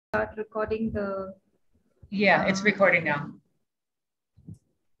start recording the... Yeah, it's recording now.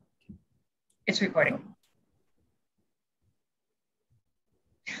 It's recording.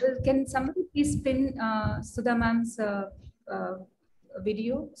 Well, can somebody please pin Sudha ma'am's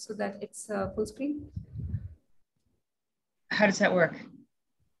video so that it's full screen? How does that work?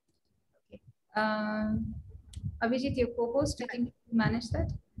 Okay. Abhijit, your co-host, I think you manage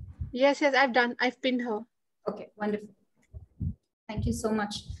that? Yes, I've done. I've pinned her. Okay, wonderful. Thank you so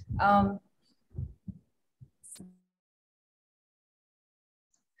much.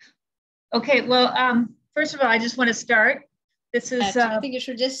 Okay, well, first of all, I just want to start. This is... I think you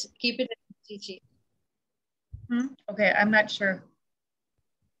should just keep it GG. Okay, I'm not sure.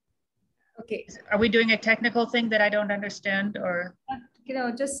 Okay. Are we doing a technical thing that I don't understand, or? You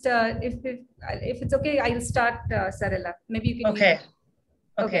know, just if it's okay, I'll start, Sarala. Maybe you can... Okay.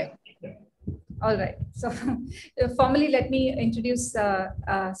 Okay. All right. So formally, let me introduce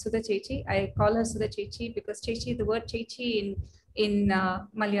Sudha Chechi. I call her Sudha Chechi because Chechi, the word Chechi in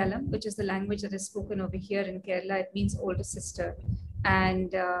Malayalam, which is the language that is spoken over here in Kerala, it means older sister.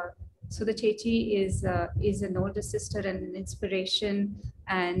 And Sudha Chechi is an older sister and an inspiration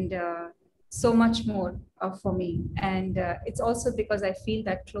and so much more for me. And it's also because I feel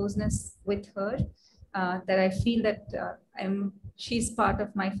that closeness with her, that I feel that she's part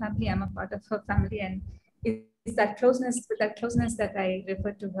of my family, I'm a part of her family, and it's that closeness, that I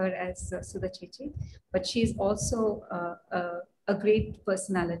refer to her as Sudha Chechi. But she's also a great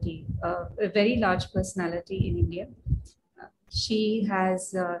personality, a very large personality in India. She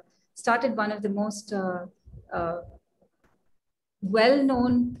has started one of the most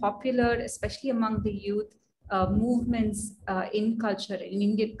well-known, popular, especially among the youth, movements in culture, in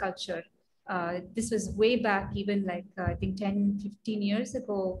Indian culture. This was way back, even like, I think 10, 15 years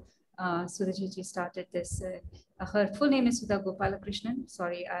ago, Sudha Chechi started this. Her full name is Sudha Gopalakrishnan.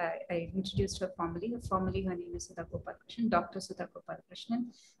 Sorry, I introduced her formally. Formally, her name is Sudha Gopalakrishnan, Dr. Sudha Gopalakrishnan.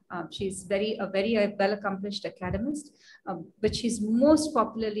 She's a very well-accomplished academist, but she's most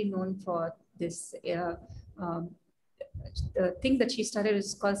popularly known for this the thing that she started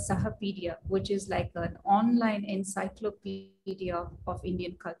is called Sahapedia, which is like an online encyclopedia of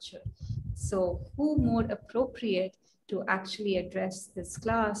Indian culture. So who more appropriate to actually address this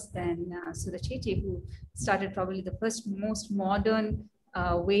class than Sudha Chechi, who started probably the first most modern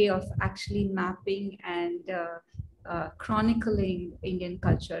way of actually mapping and chronicling Indian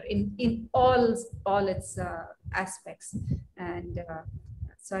culture in all its aspects. And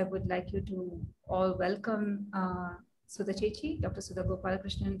so I would like you to all welcome Sudha Chechi, Dr. Sudha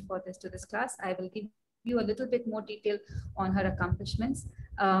Gopalakrishnan to this class. I will give you a little bit more detail on her accomplishments.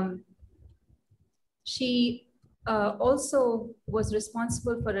 She also was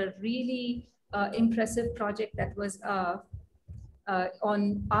responsible for a really impressive project that was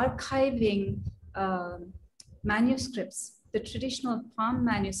on archiving manuscripts, the traditional palm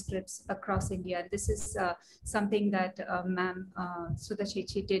manuscripts across India. This is something that Ma'am Sudha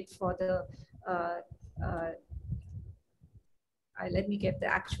Chechi did for the let me get the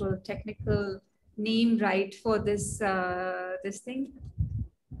actual technical name right for this this thing.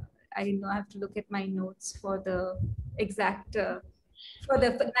 I know I have to look at my notes for the exact for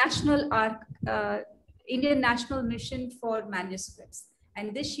the Indian National Mission for Manuscripts,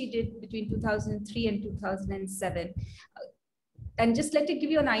 and this she did between 2003 and 2007. And just let me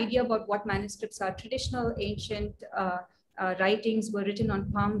give you an idea about what manuscripts are. Traditional ancient writings were written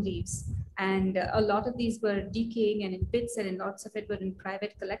on palm leaves. And a lot of these were decaying and in bits, and lots of it were in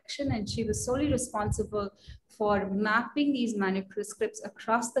private collection. And she was solely responsible for mapping these manuscripts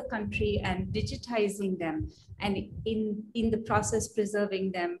across the country and digitizing them, and in the process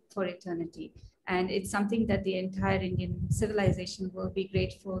preserving them for eternity. And it's something that the entire Indian civilization will be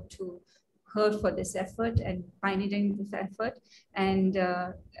grateful to her for this effort and pioneering this effort. And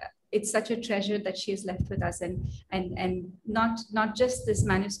it's such a treasure that she has left with us, and not just this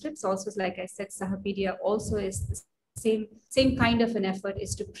manuscripts, also, like I said, Sahapedia also is the same kind of an effort,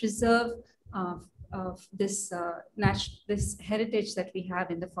 is to preserve this this heritage that we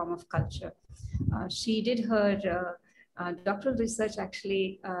have in the form of culture. She did her doctoral research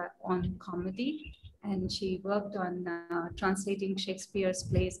actually on comedy, and she worked on translating Shakespeare's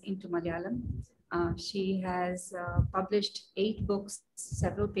plays into Malayalam. She has published 8 books,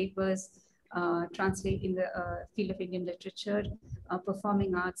 several papers, translate in the field of Indian literature,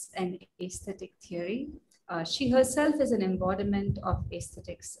 performing arts, and aesthetic theory. She herself is an embodiment of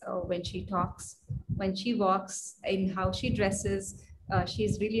aesthetics. When she talks, when she walks, in how she dresses,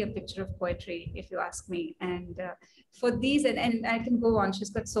 she's really a picture of poetry, if you ask me. And for these, and I can go on, she's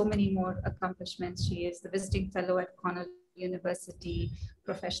got so many more accomplishments. She is the visiting fellow at Cornell University,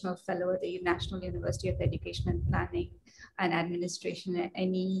 professional fellow at the National University of Education and Planning and Administration at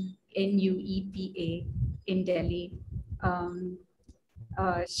NUEPA in Delhi.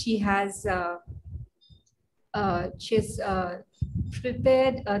 She has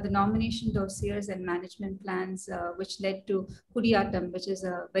prepared the nomination dossiers and management plans, which led to Kudiyattam, which is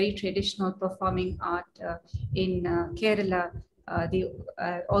a very traditional performing art in Kerala.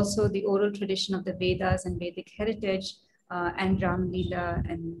 Also the oral tradition of the Vedas and Vedic heritage, and Ram Leela,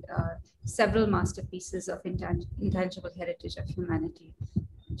 and several masterpieces of intangible heritage of humanity.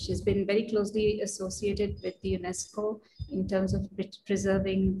 She's been very closely associated with the UNESCO in terms of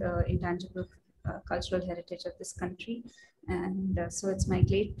preserving the intangible cultural heritage of this country. And so it's my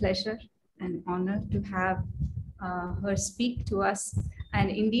great pleasure and honor to have her speak to us. And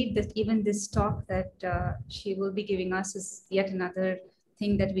indeed, that even this talk that she will be giving us is yet another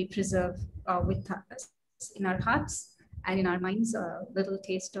thing that we preserve with us in our hearts and in our minds, a little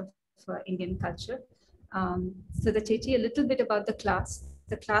taste of Indian culture. So the Chechi, a little bit about the class.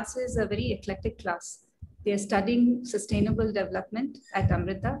 The class is a very eclectic class. They're studying sustainable development at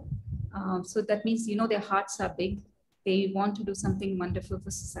Amrita. So that means, you know, their hearts are big. They want to do something wonderful for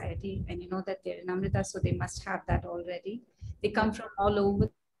society. And you know that they're in Amrita, so they must have that already. They come from all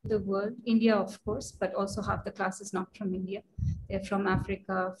over the world, India, of course, but also half the class is not from India. They're from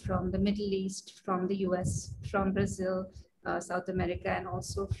Africa, from the Middle East, from the US, from Brazil, South America, and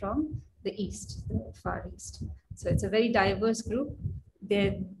also from the East, the Far East. So it's a very diverse group.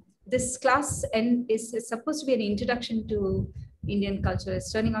 This class is supposed to be an introduction to Indian culture.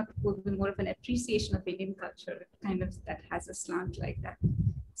 It's turning out to be more of an appreciation of Indian culture, kind of that has a slant like that.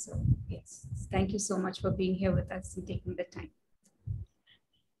 So yes, thank you so much for being here with us and taking the time.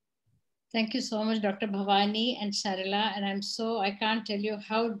 Thank you so much, Dr. Bhavani and Sarala. And I can't tell you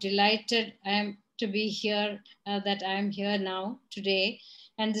how delighted I am to be here, that I am here now today.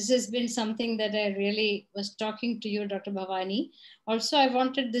 And this has been something that I really was talking to you, Dr. Bhavani. Also, I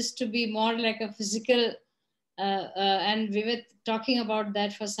wanted this to be more like a physical, and we were talking about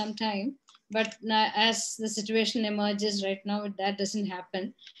that for some time. But as the situation emerges right now, that doesn't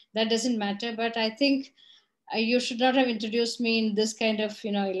happen. That doesn't matter. But I think you should not have introduced me in this kind of,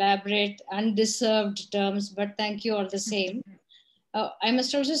 elaborate, undeserved terms, but thank you all the same. I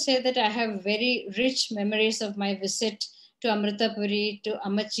must also say that I have very rich memories of my visit to Amritapuri, to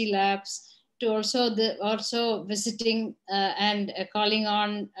Amachi Labs, to also visiting and calling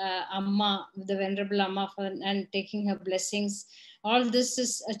on Amma, the Venerable Amma, and taking her blessings. All this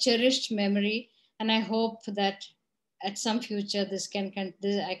is a cherished memory, and I hope that at some future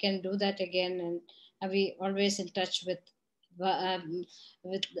I can do that again, and I'll be always in touch with the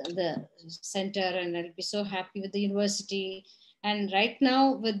center, and I'll be so happy with the university. And right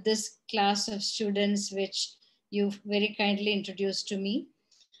now with this class of students, which you've very kindly introduced to me,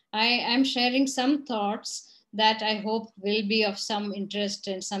 I am sharing some thoughts that I hope will be of some interest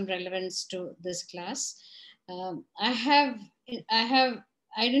and some relevance to this class. I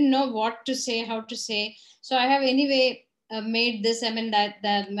didn't know what to say, how to say. So I have anyway made this,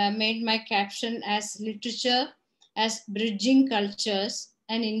 made my caption as literature as bridging cultures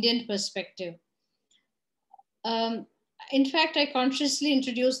and Indian perspective. In fact, I consciously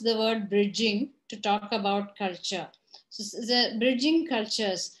introduced the word bridging to talk about culture. So the bridging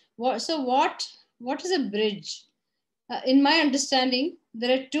cultures. What is a bridge? In my understanding,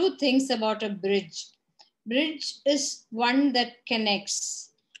 there are two things about a bridge. Bridge is one that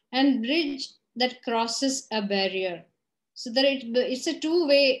connects, and bridge that crosses a barrier. So that it's a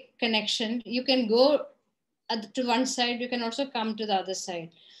two-way connection. You can go to one side, you can also come to the other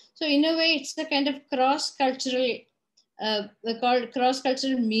side. So in a way, it's a kind of cross-cultural, called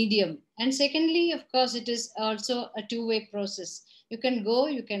cross-cultural medium. And secondly, of course, it is also a two-way process. You can go,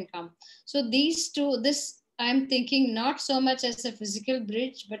 you can come. So these two, I'm thinking not so much as a physical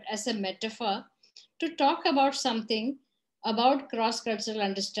bridge, but as a metaphor to talk about something about cross-cultural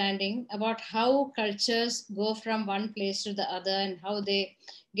understanding, about how cultures go from one place to the other and how they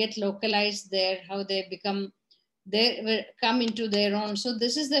get localized there, how they come into their own. So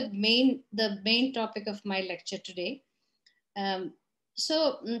this is the main topic of my lecture today.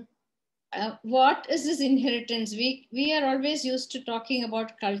 What is this inheritance? We are always used to talking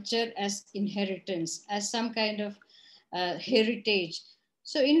about culture as inheritance, as some kind of heritage.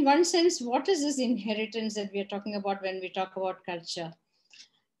 So in one sense, what is this inheritance that we are talking about when we talk about culture?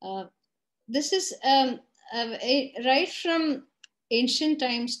 This is right from ancient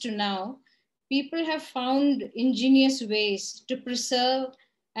times to now, people have found ingenious ways to preserve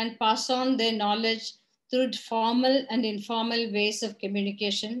and pass on their knowledge through formal and informal ways of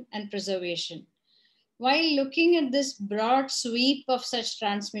communication and preservation. while looking at this broad sweep of such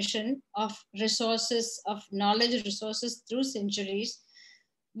transmission of resources, of knowledge resources through centuries,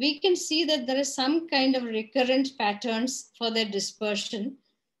 we can see that there is some kind of recurrent patterns for their dispersion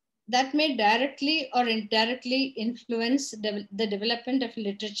that may directly or indirectly influence the development of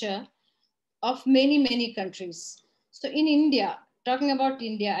literature of many, many countries. So in India, talking about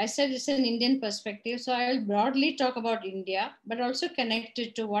India, I said it's an Indian perspective. So I'll broadly talk about India, but also connect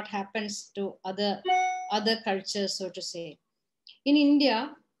it to what happens to other cultures, so to say. In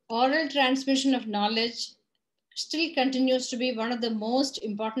India, oral transmission of knowledge still continues to be one of the most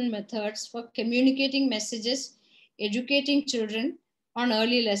important methods for communicating messages, educating children on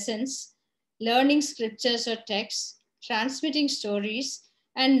early lessons, learning scriptures or texts, transmitting stories,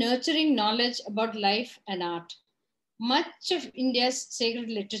 and nurturing knowledge about life and art. Much of India's sacred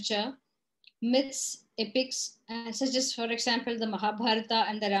literature, myths, epics, such as, for example, the Mahabharata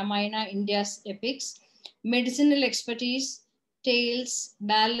and the Ramayana, India's epics, medicinal expertise, tales,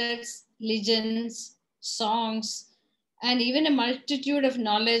 ballads, legends, songs, and even a multitude of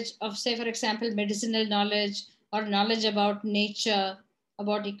knowledge of, say, for example, medicinal knowledge or knowledge about nature,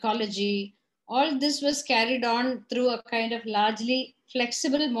 about ecology. All this was carried on through a kind of largely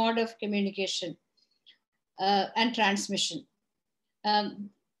flexible mode of communication and transmission.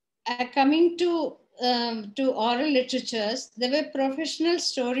 Coming to oral literatures, there were professional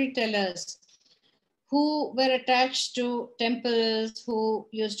storytellers who were attached to temples, who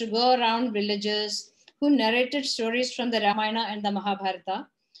used to go around villages, who narrated stories from the Ramayana and the Mahabharata.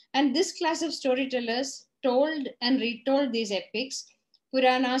 And this class of storytellers told and retold these epics,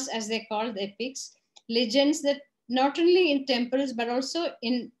 Puranas as they called the epics, legends that not only in temples, but also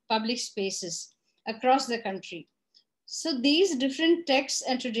in public spaces across the country. So these different texts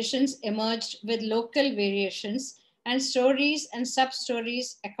and traditions emerged with local variations, and stories and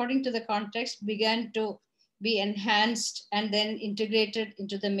sub-stories according to the context began to be enhanced and then integrated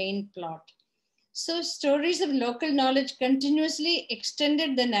into the main plot. So stories of local knowledge continuously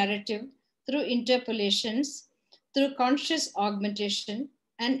extended the narrative through interpolations, through conscious augmentation,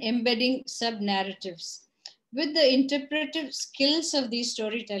 and embedding sub-narratives. With the interpretive skills of these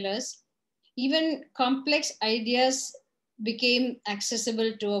storytellers, even complex ideas became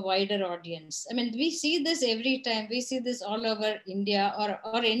accessible to a wider audience. I mean, we see this every time. We see this all over India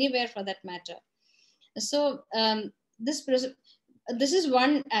or anywhere for that matter. So this is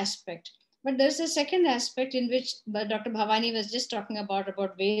one aspect. But there's a second aspect in which Dr. Bhavani was just talking about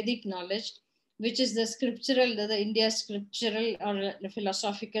Vedic knowledge, which is the scriptural, the India scriptural or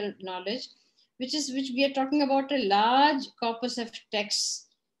philosophical knowledge, which we are talking about a large corpus of texts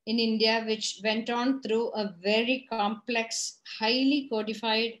in India, which went on through a very complex, highly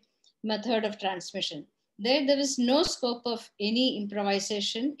codified method of transmission. There was no scope of any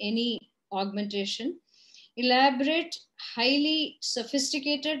improvisation, any augmentation. Elaborate, highly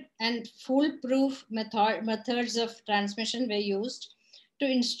sophisticated and foolproof methods of transmission were used to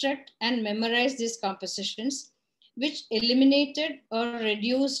instruct and memorize these compositions, which eliminated or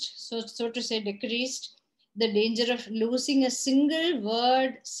reduced, so to say, decreased the danger of losing a single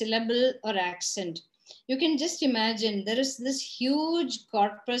word, syllable, or accent. You can just imagine there is this huge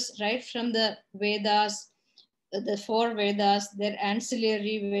corpus right from the Vedas, the 4 Vedas, their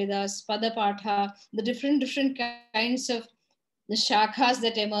ancillary Vedas, Padapatha, the different kinds of the shakhas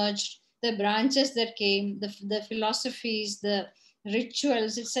that emerged, the branches that came, the philosophies, the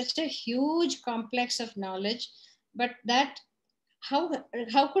rituals. It's such a huge complex of knowledge, but that how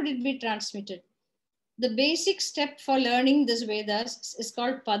could it be transmitted? The basic step for learning this Vedas is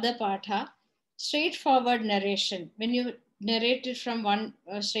called Padapatha, straightforward narration. When you narrate it from one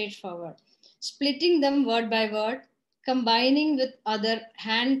straightforward, splitting them word by word, combining with other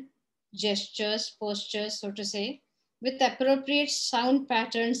hand gestures, postures, so to say, with appropriate sound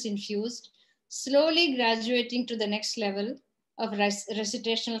patterns infused, slowly graduating to the next level of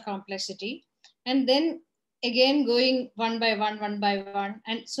recitational complexity, and then again going one by one.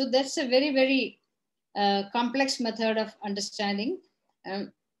 And so that's a very, very complex method of understanding.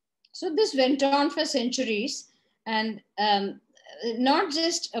 So this went on for centuries, and not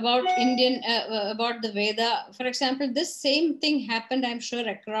just about about the Veda. For example, this same thing happened, I'm sure,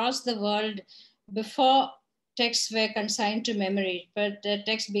 across the world before texts were consigned to memory, but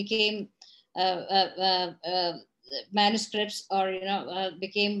texts became manuscripts, or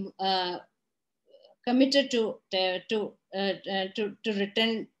became committed to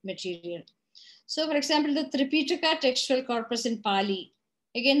written material. So, for example, the Tripitaka textual corpus in Pali,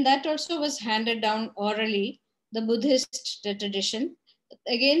 again, that also was handed down orally, the Buddhist tradition,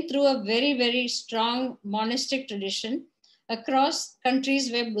 again, through a very, very strong monastic tradition across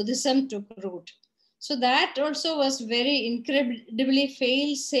countries where Buddhism took root. So that also was very incredibly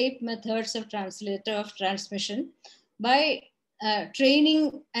fail-safe methods of transmission by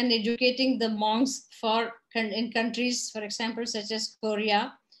training and educating the monks in countries, for example, such as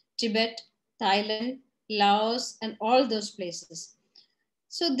Korea, Tibet, Thailand, Laos, and all those places.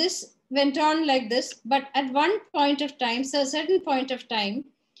 So this went on like this, but at one point of time, so a certain point of time,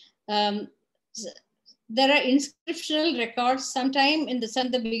 there are inscriptional records sometime in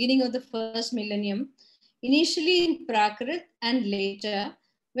the beginning of the first millennium, initially in Prakrit and later,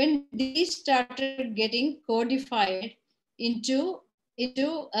 when these started getting codified into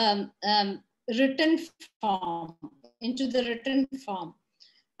written form, into the written form.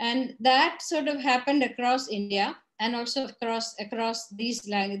 And that sort of happened across India and also across these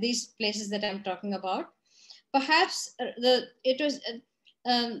places that I'm talking about. Perhaps it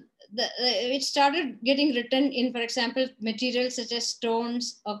started getting written in, for example, materials such as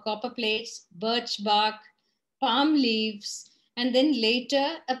stones or copper plates, birch bark, palm leaves, and then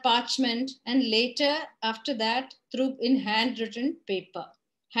later a parchment, and later after that through in handwritten paper,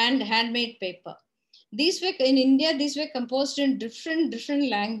 handmade paper. These were in India, these were composed in different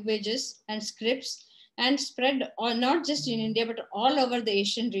languages and scripts and spread not just in India, but all over the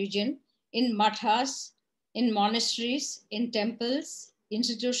Asian region, in mathas, in monasteries, in temples,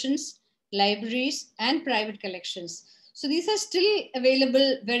 institutions, libraries, and private collections. So these are still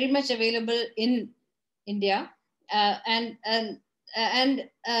available, very much available in India, and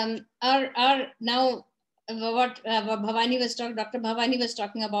are now what Bhavani was talking, Dr. Bhavani was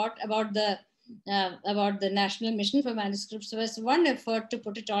talking about the National Mission for Manuscripts was one effort to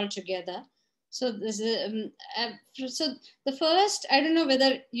put it all together. So this is, so the first, I don't know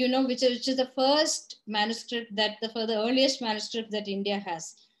whether you know which is the first manuscript the earliest manuscript that India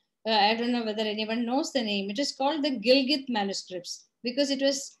has. I don't know whether anyone knows the name. It is called the Gilgit manuscripts because it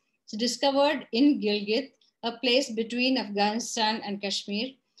was discovered in Gilgit, a place between Afghanistan and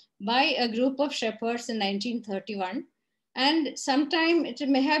Kashmir, by a group of shepherds in 1931. And sometime, it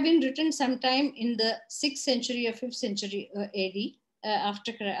may have been written sometime in the 6th century or 5th century AD,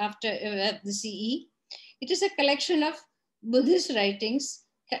 after the CE. It is a collection of Buddhist writings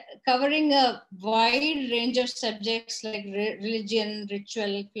covering a wide range of subjects like religion,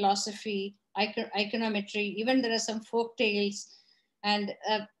 ritual, philosophy, iconometry, even there are some folk tales, and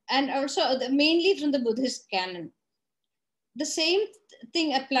also mainly from the Buddhist canon. The same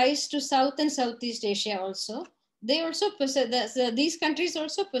thing applies to South and Southeast Asia also. They also possess, these countries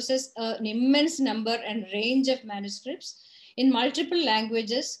also possess an immense number and range of manuscripts in multiple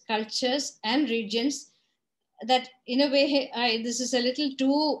languages, cultures, and regions that in a way, this is a little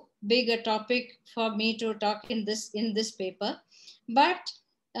too big a topic for me to talk in this paper, but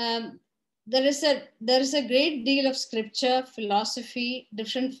there is a great deal of scripture, philosophy,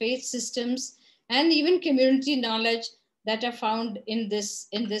 different faith systems, and even community knowledge that are found in these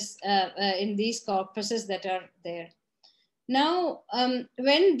corpuses that are there. Now,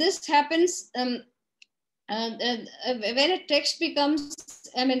 when this happens, when a text becomes,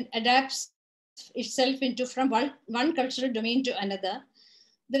 adapts itself into from one cultural domain to another,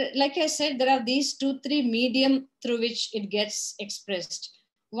 like I said, there are these 2-3 medium through which it gets expressed.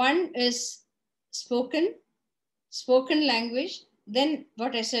 One is spoken language. Then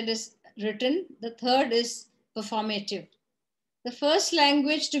what I said is written. The third is performative. The first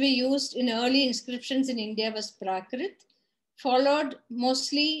language to be used in early inscriptions in India was Prakrit, followed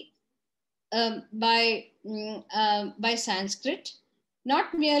mostly by Sanskrit,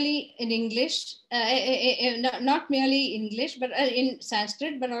 not merely in English, not merely English, but in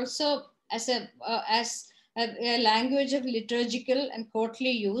Sanskrit, but also as a language of liturgical and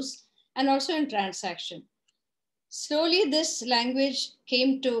courtly use, and also in transaction. Slowly, this language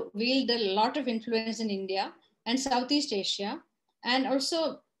came to wield a lot of influence in India and Southeast Asia. And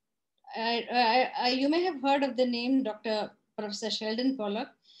also, you may have heard of the name Dr. Professor Sheldon Pollock,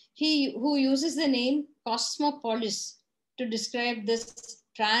 who uses the name cosmopolis to describe this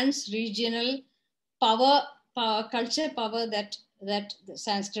trans-regional culture power that the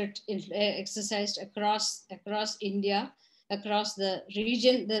Sanskrit exercised across India, across the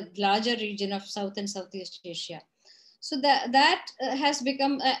region, the larger region of South and Southeast Asia. So that has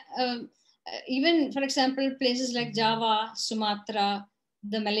become, even for example, places like Java, Sumatra,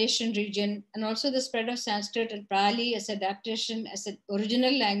 the Malaysian region, and also the spread of Sanskrit and Pali as adaptation, as an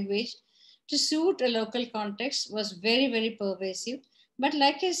original language to suit a local context was very, very pervasive. But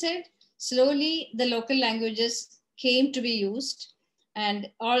like I said, slowly the local languages came to be used, and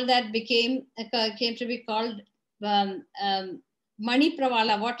all that came to be called Mani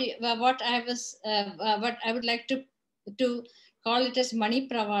Pravala. What I would like to call it as Mani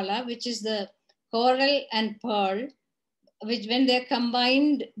Pravala, which is the coral and pearl, which when they're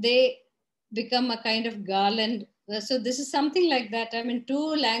combined, they become a kind of garland. So this is something like that. I mean,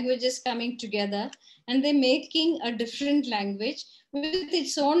 two languages coming together and they're making a different language with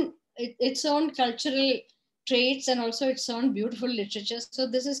its own cultural traits and also its own beautiful literature. So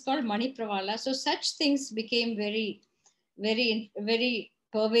this is called Mani Pravala. So such things became very, very, very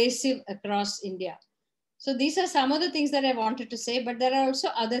pervasive across India. So these are some of the things that I wanted to say, but there are also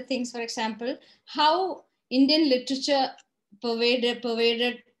other things. For example, how Indian literature pervaded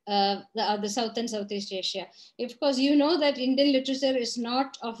the South and Southeast Asia. Of course, you know that Indian literature is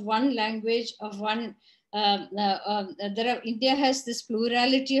not of one language, of one. India has this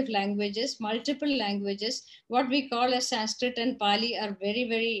plurality of languages, multiple languages. What we call as Sanskrit and Pali are very,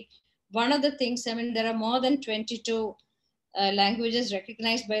 very. One of the things. I mean, there are more than 22 languages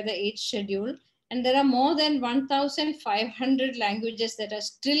recognized by the 8th schedule. And there are more than 1,500 languages that are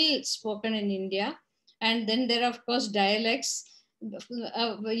still spoken in India. And then there are, of course, dialects.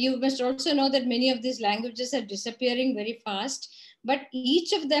 You must also know that many of these languages are disappearing very fast, but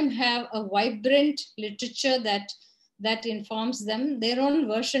each of them have a vibrant literature that informs them, their own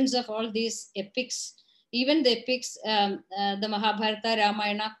versions of all these epics. Even the epics, the Mahabharata,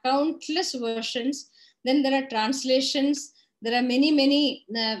 Ramayana, countless versions. Then there are translations. There are many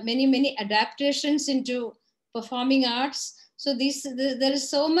adaptations into performing arts. So there is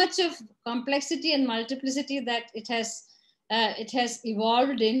so much of complexity and multiplicity that it has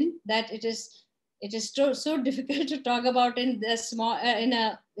evolved in, that it is so difficult to talk about in the small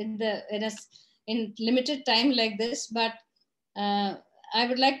in limited time like this. But I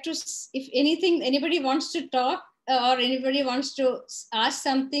would like to, if anybody wants to talk or anybody wants to ask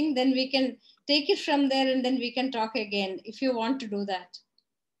something, then we can take it from there and then we can talk again if you want to do that.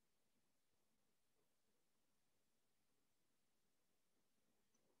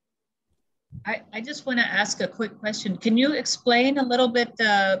 I just want to ask a quick question. Can you explain a little bit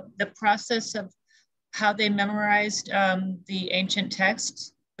the process of how they memorized the ancient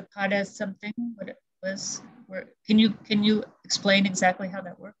texts? The pada something, what it was? Can you explain exactly how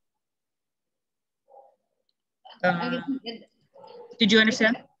that worked? Did you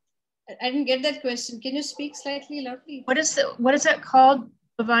understand? I didn't get that question. Can you speak slightly loudly? What is that called,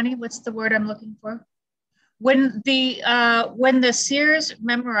 Bhavani? What's the word I'm looking for? When the seers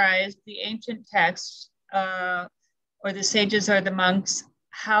memorized the ancient texts, or the sages or the monks,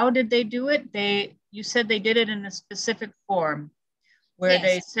 how did they do it? You said they did it in a specific form, where Yes.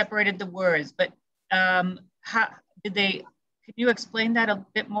 they separated the words. But how did they? Can you explain that a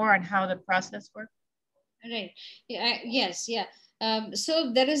bit more on how the process worked? Right. Yeah. Yes. Yeah.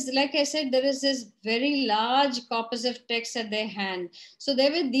 So there is, like I said, there is this very large corpus of text at their hand. So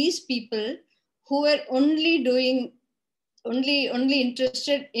there were these people who were only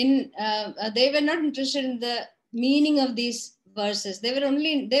interested in, they were not interested in the meaning of these verses. They were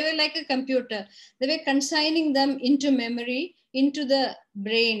like a computer. They were consigning them into memory, into the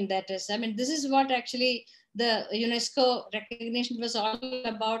brain, that is. I mean, this is what actually the UNESCO recognition was all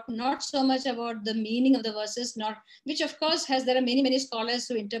about, not so much about the meaning of the verses, which of course there are many scholars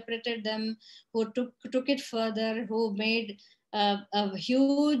who interpreted them, who took it further, who made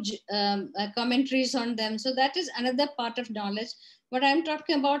huge commentaries on them. So that is another part of knowledge. What I'm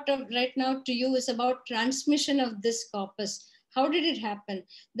talking about right now to you is about transmission of this corpus. How did it happen?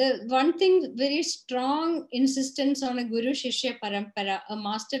 The one thing, very strong insistence on a Guru Shishya Parampara, a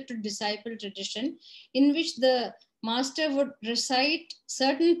master to disciple tradition, in which the master would recite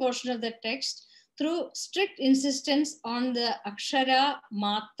certain portion of the text through strict insistence on the akshara,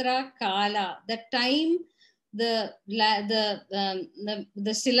 matra, kala, the time, the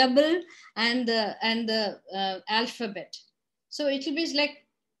syllable and the alphabet. So it will be like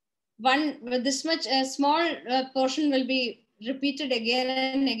one with this much, a small portion will be repeated again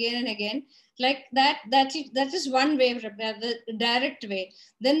and again and again, like that is one way, the direct way.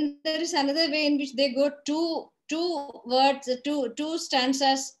 Then there is another way in which they go two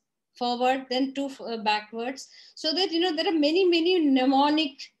stanzas forward, then two backwards, so that there are many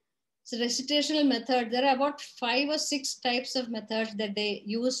mnemonic recitational method. There are about 5 or 6 types of methods that they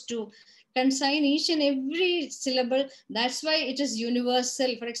use to consign each and every syllable. That's why it is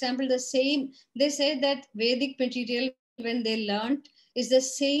universal. For example, they say that Vedic material, when they learned, is the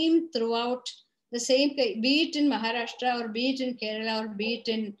same throughout, the same, be it in Maharashtra or be it in Kerala or be it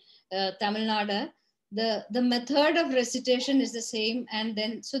in Tamil Nadu. The method of recitation is the same, and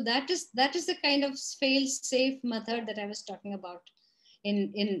then so that is the kind of fail-safe method that I was talking about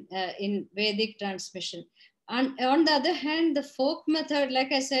in Vedic transmission. And on the other hand, the folk method,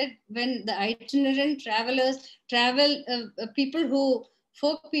 like I said, when the itinerant travelers people who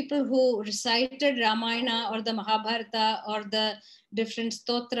folk people who recited Ramayana or the Mahabharata or the different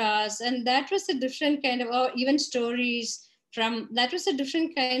stotras, and that was a different kind of, or even stories from, that was a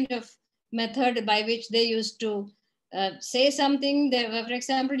different kind of method by which they used to say something. For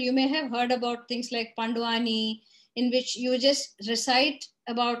example, you may have heard about things like Pandwani, in which you just recite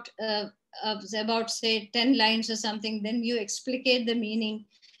about say 10 lines or something, then you explicate the meaning,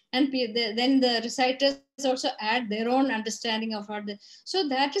 and then the reciters also add their own understanding of what so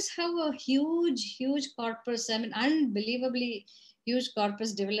that is how a huge corpus, I mean unbelievably huge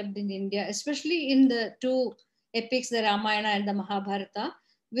corpus developed in India, especially in the two epics, the Ramayana and the Mahabharata,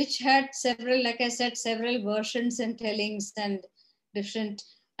 which had several, like I said, several versions and tellings and different.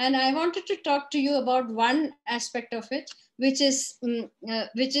 And I wanted to talk to you about one aspect of it, which is,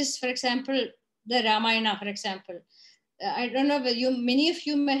 for example, the Ramayana, for example. I don't know, many of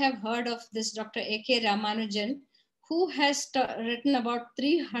you may have heard of this Dr. A.K. Ramanujan, who has written about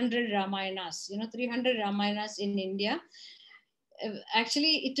 300 Ramayanas, 300 Ramayanas in India.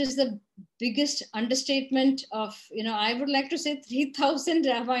 Actually, it is the biggest understatement of, I would like to say 3,000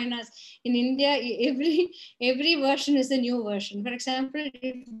 Ramayanas. In India, every version is a new version. For example,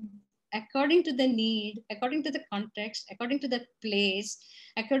 according to the need, according to the context, according to the place,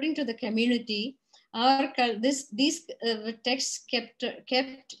 according to the community, these texts kept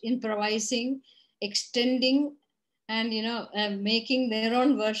improvising, extending, and making their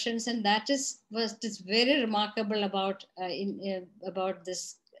own versions, and that is very remarkable about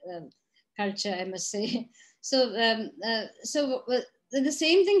this culture, I must say. So the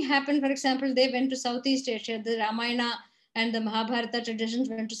same thing happened. For example, they went to Southeast Asia. The Ramayana and the Mahabharata traditions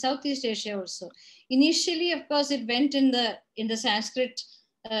went to Southeast Asia also. Initially, of course, it went in the Sanskrit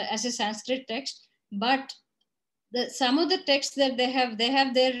as a Sanskrit text, but some of the texts that they have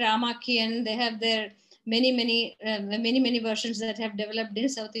their Ramakian, they have their many versions that have developed in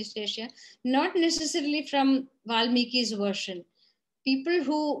Southeast Asia, not necessarily from Valmiki's version. People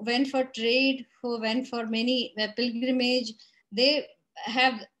who went for trade, who went for many pilgrimage, they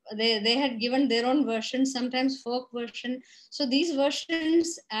had given their own version, sometimes folk version. So these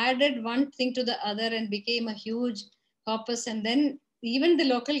versions added one thing to the other and became a huge corpus. And then even the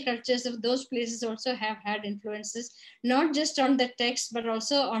local cultures of those places also have had influences, not just on the text, but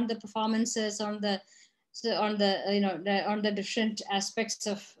also on the performances, on the different aspects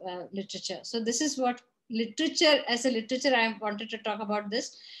of literature. So this is what literature, as a literature, I wanted to talk about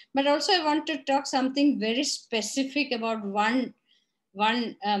this, but also I want to talk something very specific about one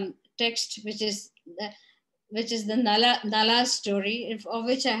text, which is the Nala story, of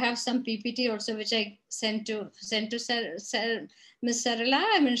which I have some PPT also, which I sent to Miss Sarala.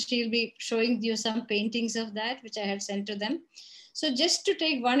 I mean, she'll be showing you some paintings of that, which I had sent to them. So just to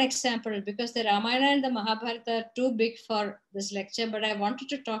take one example, because the Ramayana and the Mahabharata are too big for this lecture, but I wanted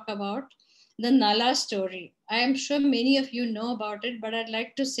to talk about the Nala story. I am sure many of you know about it, but I'd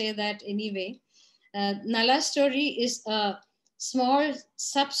like to say that anyway. Nala story is a small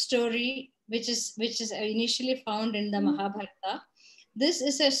sub-story which is initially found in the Mahabharata. This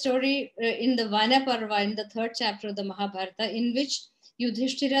is a story in the Vana Parva, in the 3rd chapter of the Mahabharata, in which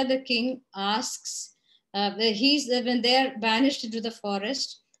Yudhishthira the king asks, when they're banished into the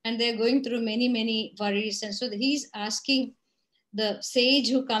forest and they're going through many worries, and so he's asking the sage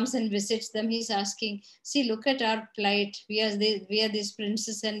who comes and visits them, he's asking, see, look at our plight. We are these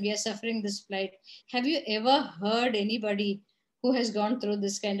princes and we are suffering this plight. Have you ever heard anybody who has gone through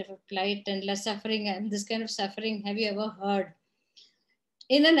this kind of a plight and suffering, and this kind of suffering, have you ever heard?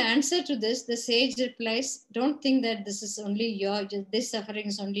 In an answer to this, the sage replies, don't think that this is only this suffering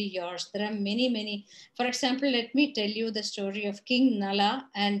is only yours. There are many. For example, let me tell you the story of King Nala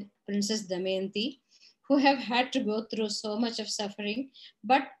and Princess Damayanti, who have had to go through so much of suffering,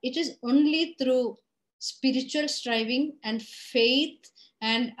 but it is only through spiritual striving and faith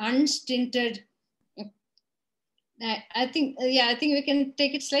and unstinted. I think we can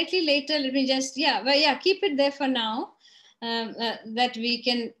take it slightly later. Let me just, keep it there for now. That we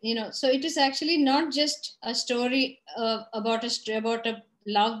can, so it is actually not just a story about a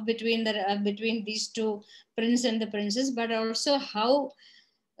love between these two prince and the princess, but also how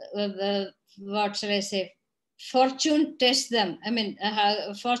what shall I say, fortune tests them. I mean,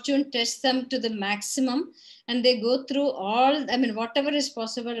 fortune tests them to the maximum, and they go through all, I mean, whatever is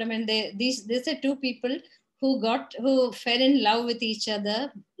possible. I mean, these are two people who fell in love with each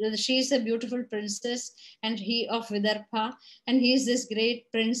other. She's a beautiful princess, and he of Vidarbha, and he's this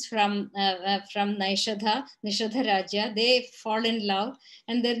great prince from Nishadha Rajya. They fall in love,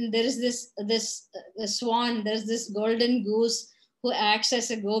 and then there is this swan. There's this golden goose who acts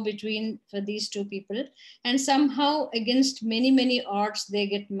as a go-between for these two people. And somehow, against many, many odds, they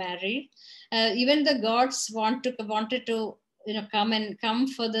get married. Even the gods wanted to come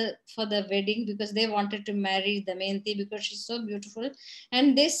for the wedding, because they wanted to marry Damayanti because she's so beautiful.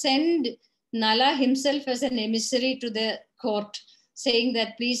 And they send Nala himself as an emissary to the court, saying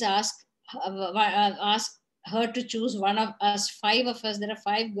that please ask her to choose one of us, 5 of us. There are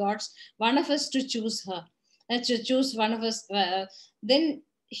 5 gods, one of us to choose her, to choose one of us. Then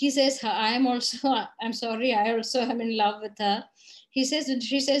he says, I'm sorry, I also am in love with her. She says,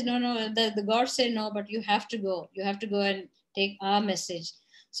 no, the gods say no, but you have to go and take our message.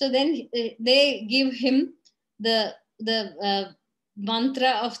 So then they give him the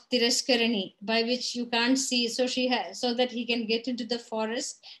mantra of Tiraskarani, by which you can't see, so that he can get into the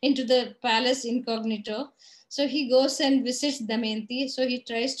forest, into the palace incognito. So he goes and visits Damayanti. So he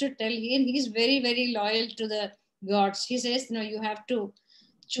tries to tell, and he's very, very loyal to the gods. He says, no, you have to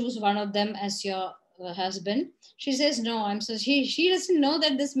choose one of them as your husband. She says, no, she doesn't know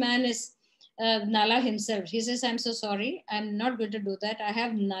that this man is Nala himself. He says, I'm so sorry, I'm not going to do that. I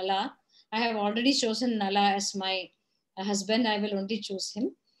have Nala. I have already chosen Nala as my husband. I will only choose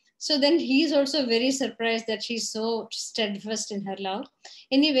him. So then he's also very surprised that she's so steadfast in her love.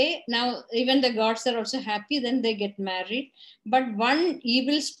 Anyway, now even the gods are also happy. Then they get married. But one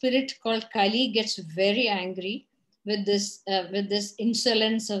evil spirit called Kali gets very angry with this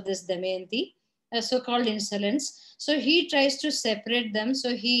insolence of this Damayanti, so-called insolence. So he tries to separate them. So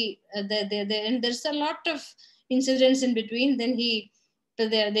and there's a lot of incidents in between. Then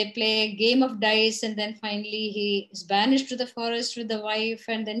they play a game of dice, and then finally he is banished to the forest with the wife,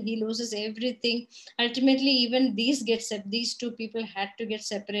 and then he loses everything. Ultimately, even these two people had to get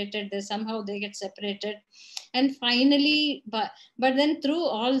separated. Somehow they get separated. And finally, but then through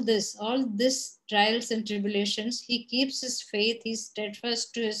all this trials and tribulations, he keeps his faith. He's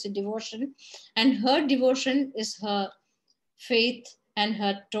steadfast to his devotion, and her devotion is her faith and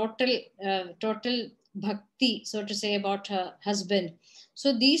her total bhakti, so to say, about her husband.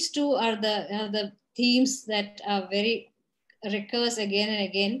 So these two are the themes that are very recurs again and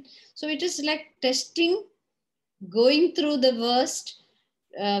again. So it is like testing, going through the worst,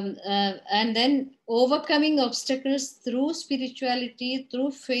 and then overcoming obstacles through spirituality,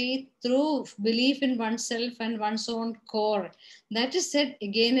 through faith, through belief in oneself and one's own core. That is said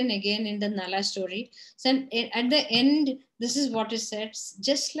again and again in the Nala story. So at the end, this is what is said: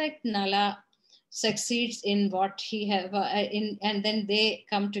 just like Nala succeeds in what he have, and then they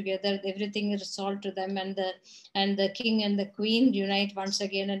come together, everything is resolved to them, and the king and the queen unite once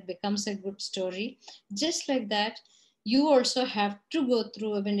again, and becomes a good story. Just like that, you also have to go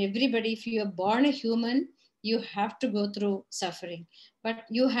through, everybody, if you are born a human, you have to go through suffering, but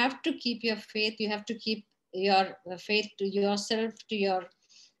you have to keep your faith. You have to keep your faith to yourself, to your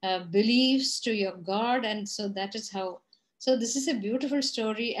beliefs, to your God. And so that is how. So this is a beautiful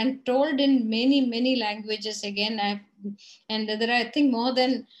story, and told in many, many languages. Again, and there are, I think, more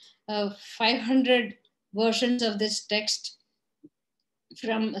than 500 versions of this text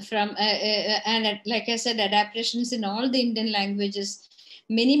from and like I said, adaptations in all the Indian languages.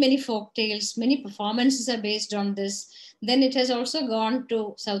 Many folk tales, many performances are based on this. Then it has also gone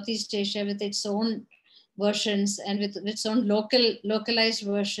to Southeast Asia with its own versions and with its own localized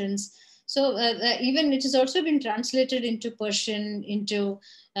versions. So even it has also been translated into Persian, into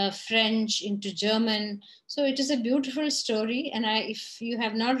French, into German. So it is a beautiful story. And if you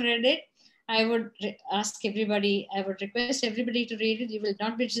have not read it, I would ask everybody, I would request everybody to read it. You will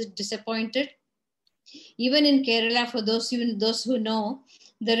not be disappointed. Even in Kerala, for those who know,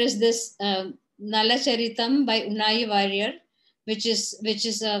 there is this Nala Charitam by Unai Warrior, which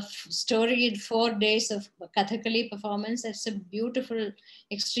is a story in 4 days of Kathakali performance. It's a beautiful,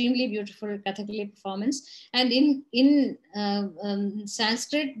 extremely beautiful Kathakali performance. And in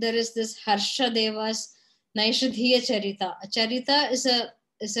Sanskrit, there is this Harsha Deva's Naishadhiya Charita. A Charita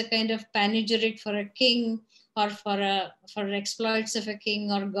is a kind of panegyric for a king, or for exploits of a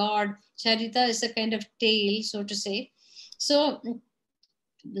king or god. Charita is a kind of tale, so to say. So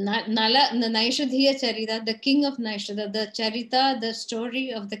Nala, the Naishadhiya Charita, the king of Naishadha, the Charita, the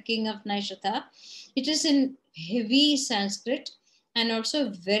story of the king of Naishadha, it is in heavy Sanskrit and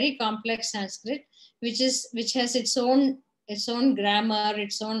also very complex Sanskrit, which has its own grammar,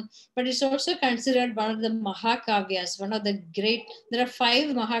 but it's also considered one of the Mahakavyas, one of the great. There are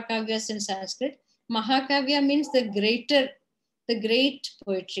 5 Mahakavyas in Sanskrit. Mahakavya means the great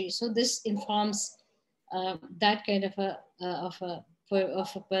poetry. So this informs that kind of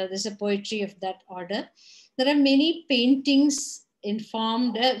there's a poetry of that order. There are many paintings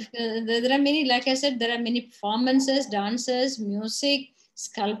informed. There are many, like I said, there are many performances, dances, music,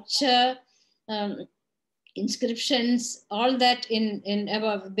 sculpture, inscriptions, all that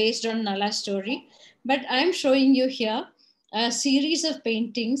based on Nala's story. But I'm showing you here a series of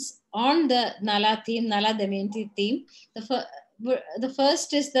paintings on the Nala theme, Nala Damayanti theme. The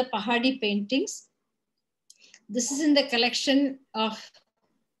first is the Pahadi paintings. This is in the collection of,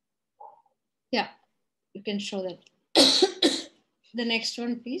 yeah, you can show that. The next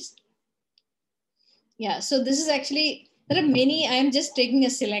one, please. Yeah, so this is actually, there are many, I am just taking a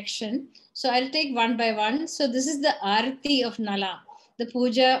selection. So I'll take one by one. So this is the Arati of Nala, the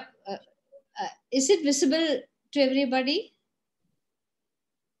puja. Is it visible to everybody?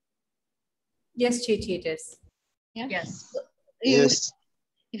 Yes, Chichi, it is. Yeah. Yes. So Yes.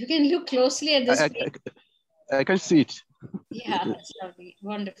 if you can look closely at this. I can see it. Yeah, that's lovely.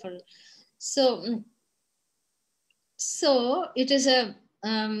 Wonderful. So, it is a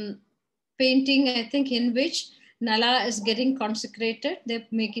painting, I think, in which Nala is getting consecrated. They're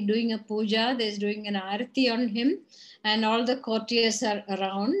doing a puja. There's doing an arati on him, and all the courtiers are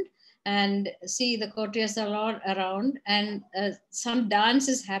around. And see, the courtiers are all around, and some dance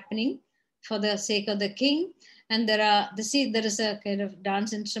is happening for the sake of the king. And there is a kind of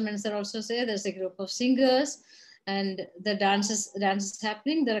dance instruments are also there. There's a group of singers, and the dance is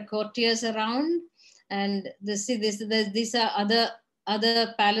happening. There are courtiers around, and these are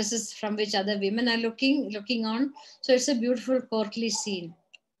other palaces from which other women are looking on. So it's a beautiful courtly scene.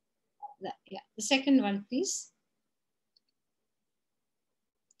 Yeah, the second one, please.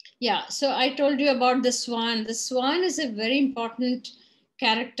 Yeah, so I told you about the swan. The swan is a very important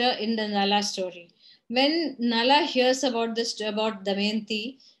character in the Nala story. When Nala hears about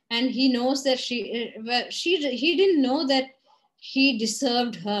Damayanti, and he knows that he didn't know that he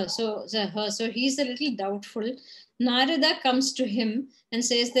deserved her. So he's a little doubtful. Narada comes to him and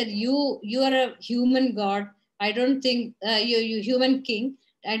says that you are a human god. I don't think you human king.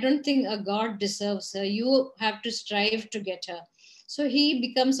 I don't think a god deserves her. You have to strive to get her. So he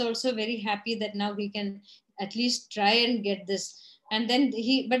becomes also very happy that now he can at least try and get this. And then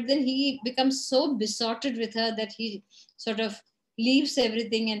he becomes so besotted with her that he sort of leaves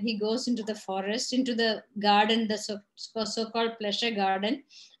everything and he goes into the forest, into the garden, the so-called pleasure garden,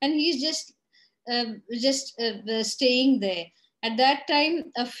 and he's just staying there. At that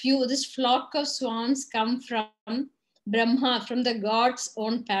time, this flock of swans come from Brahma, from the god's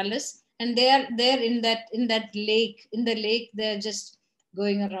own palace, and they are there in the lake. They're just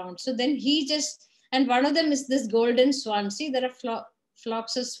going around. So then and one of them is this golden swan. See, there are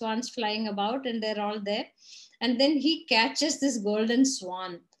flocks of swans flying about, and they're all there. And then he catches this golden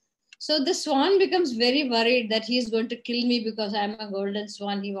swan. So the swan becomes very worried that he's going to kill me because I'm a golden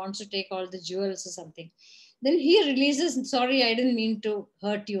swan. He wants to take all the jewels or something. Then he releases, sorry, I didn't mean to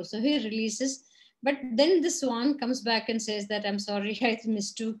hurt you. So he releases. But then the swan comes back and says that, I'm sorry, I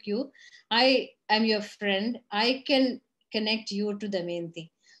mistook you. I am your friend. I can connect you to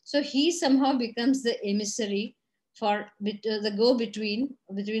Damayanti. So he somehow becomes the emissary for the go-between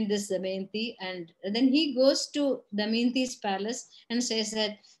this Damayanti. And then he goes to Damayanti's palace and says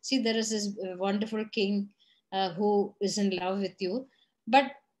that, see, there is this wonderful king who is in love with you.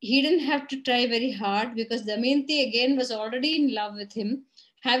 But he didn't have to try very hard because Damayanti again was already in love with him,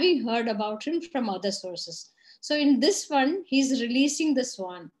 having heard about him from other sources. So in this one, he's releasing the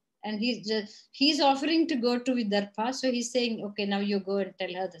swan and he's offering to go to Vidarbha. So he's saying, okay, now you go and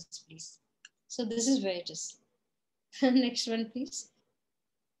tell her this, please. So this is where it is. Next one, please.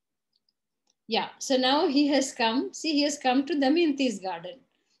 Yeah, so now he has come. See, he has come to Damayanti's garden.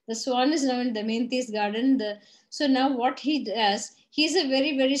 The swan is now in Damayanti's garden. So now what he does, he's a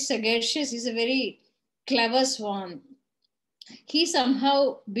very, very sagacious, he's a very clever swan. He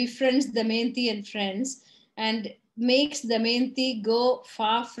somehow befriends Damayanti and friends and makes Damayanti go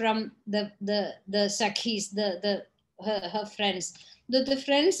far from the Sakhis, her friends. The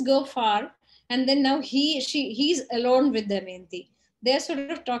friends go far, and then now he's alone with Damayanti. They're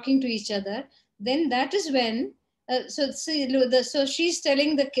sort of talking to each other. Then that is when so she's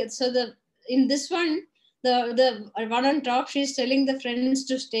telling the kids. So in this one, the one on top, she's telling the friends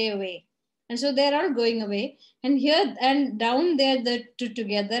to stay away. And so they're all going away. And here and down there, the two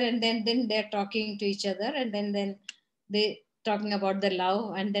together, and then they're talking to each other, and then they talking about the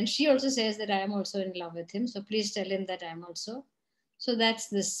love. And then she also says that I am also in love with him. So please tell him that I am also. So that's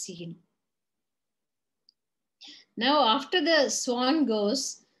the scene. Now, after the swan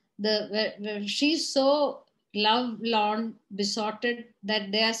goes, she's so love-lorn, besotted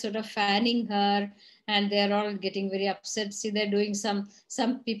that they are sort of fanning her, and they're all getting very upset. See, they're doing some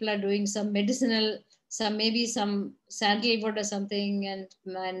people are doing some medicinal maybe some sandalwood or something, and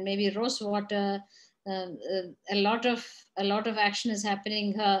maybe rose water. A lot of action is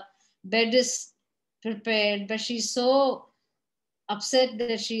happening. Her bed is prepared, but she's so upset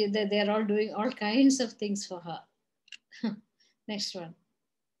that they're all doing all kinds of things for her. Next one.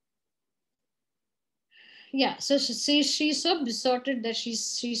 Yeah, so she's so besotted that she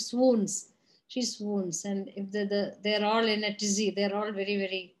swoons. She swoons, and if they're all in a tizzy, they're all very,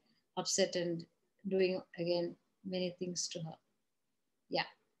 very upset and doing again many things to her. Yeah.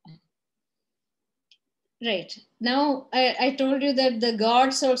 Right. Now I told you that the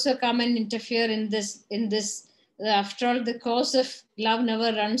gods also come and interfere in this. After all, the course of love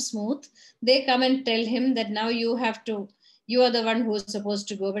never runs smooth. They come and tell him that now you are the one who is supposed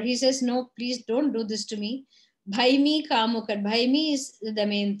to go. But he says, no, please don't do this to me. Bhaimi Kamukan. Bhaimi is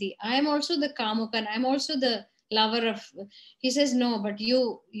Damayanti. I am also the Kamukan. I'm also the lover of. He says, no, but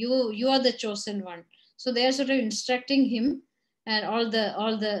you are the chosen one. So they are sort of instructing him, and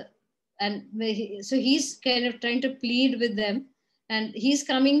so he's kind of trying to plead with them, and he's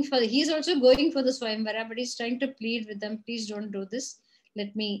also going for the Swayamvara, but he's trying to plead with them, please don't do this.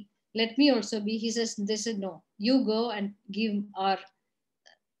 Let me also be. He says, they said, no, you go and give our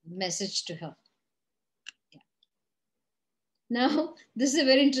message to her. Yeah. Now, this is a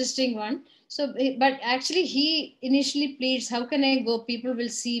very interesting one. So, but actually he initially pleads, how can I go? People will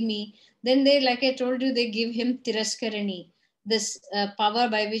see me. Then they, like I told you, they give him Tiraskarani, this power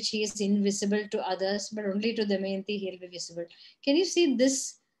by which he is invisible to others, but only to Damayanti he'll be visible. Can you see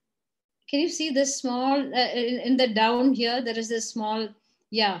this? Can you see this small, in the down here, there is a small,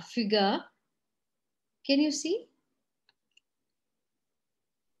 figure. Can you see?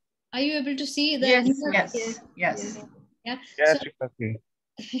 Are you able to see the? Yes. Yeah. Yes, So, okay.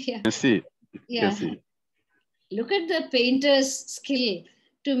 yeah. You see. Yeah. You see. Look at the painter's skill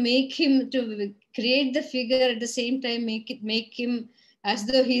to create the figure, at the same time make him as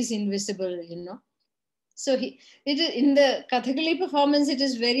though he's invisible, So in the Kathakali performance, it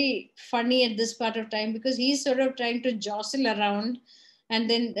is very funny at this part of time, because he's sort of trying to jostle around, and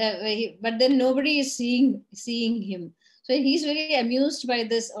then but then nobody is seeing him. So he's very amused by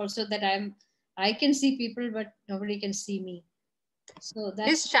this also, that I can see people, but nobody can see me. So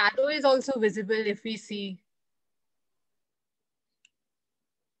his shadow is also visible if we see.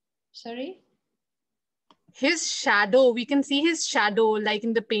 Sorry? His shadow, we can see his shadow like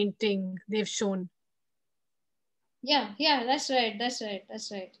in the painting they've shown. Yeah, that's right.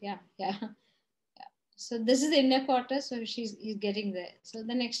 Yeah. So this is the inner quarter, so he's getting there. So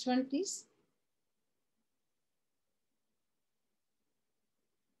the next one, please.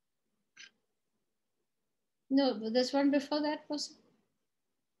 No, this one before that was.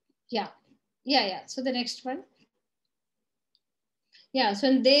 Yeah. So the next one. Yeah,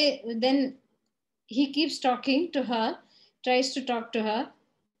 so then he keeps talking to her, tries to talk to her,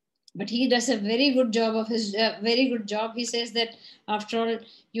 but he does a very good job of his very good job. He says that after all,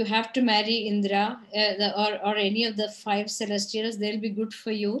 you have to marry Indra or any of the 5 celestials. They'll be good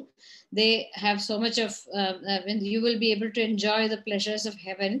for you. They have so much of when you will be able to enjoy the pleasures of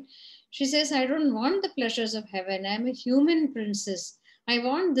heaven. She says, I don't want the pleasures of heaven. I'm a human princess. I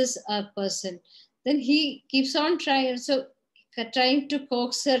want this person. Then he keeps on trying to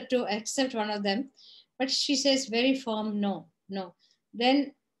coax her to accept one of them, but she says very firm, no.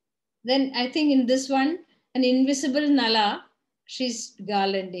 Then I think in this one, an invisible Nala, she's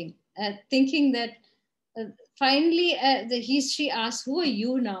garlanding, thinking that finally she asks, who are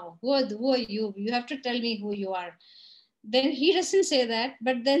you now? Who are you? You have to tell me who you are. Then he doesn't say that,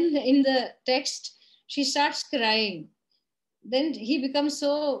 but then in the text, she starts crying. Then he becomes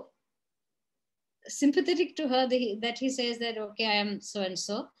so sympathetic to her that he says that, okay, I am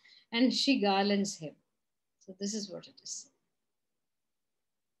so-and-so, and she garlands him. So this is what it is.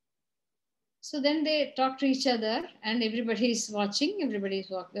 So then they talk to each other, and everybody's watching.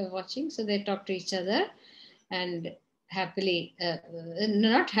 So they talk to each other, and happily,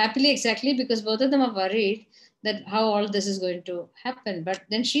 not happily exactly, because both of them are worried that how all this is going to happen. But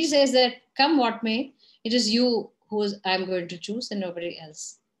then she says that, come what may, it is you who I'm going to choose and nobody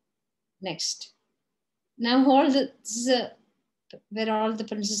else. Next. Now this is where all the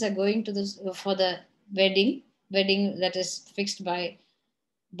princes are going to for the wedding that is fixed by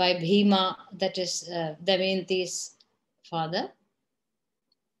Bhima, that is Damayanti's father.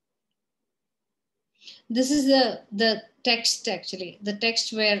 This is the text, actually, the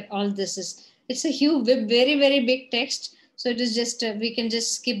text where all this is. It's a huge, very, very big text. So it is just, we can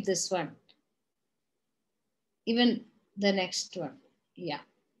just skip this one. Even the next one. Yeah.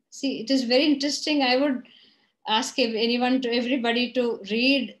 See, it is very interesting. I would ask everybody to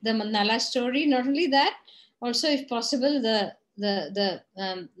read the Nala story. Not only that, also if possible, the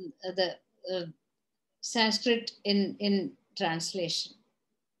Sanskrit in translation.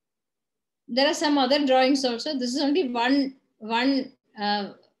 There are some other drawings also. This is only one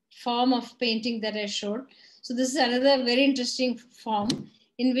form of painting that I showed. So this is another very interesting form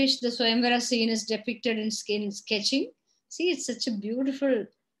in which the Swayamvara scene is depicted in sketching. See, it's such a beautiful,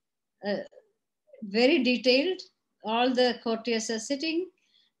 very detailed. All the courtiers are sitting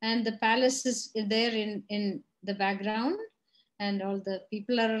and the palace is there in the background and all the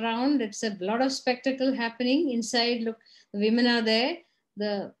people are around. It's a lot of spectacle happening inside. Look, the women are there.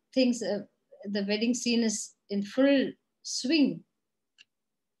 The things, the wedding scene is in full swing.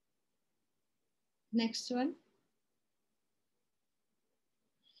 Next one.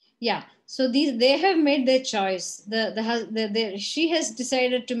 Yeah, so they have made their choice. She has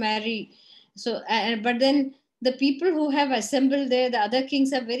decided to marry. So, but then the people who have assembled there, the other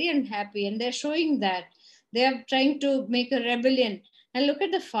kings are very unhappy, and they're showing that they are trying to make a rebellion. And look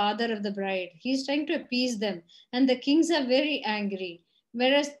at the father of the bride; he's trying to appease them, and the kings are very angry.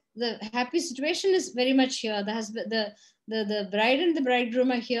 Whereas the happy situation is very much here. The husband, the bride and the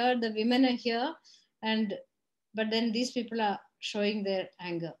bridegroom are here. The women are here, but then these people are showing their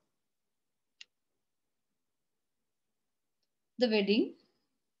anger. The wedding.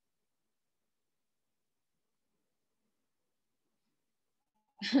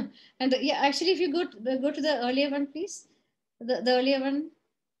 And yeah, actually, if you go to the earlier one, please. The earlier one.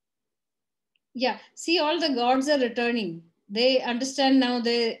 Yeah, see, all the gods are returning. They understand now.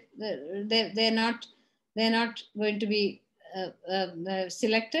 They're not going to be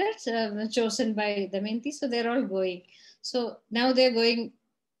selected, chosen by Damayanti. So they're all going. So now they're going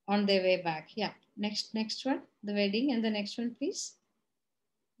on their way back. Yeah. Next one, the wedding, and the next one, please.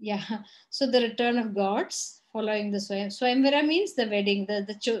 Yeah, so the return of gods following the Swayamvara means the wedding,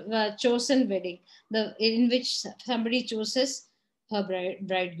 the chosen wedding, in which somebody chooses her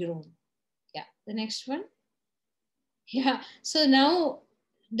bridegroom. Yeah, the next one. Yeah, so now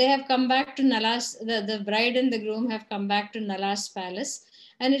they have come back to Nala's, the bride and the groom have come back to Nala's palace,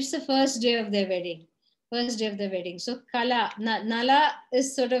 and it's the first day of their wedding. First day of their wedding. So Nala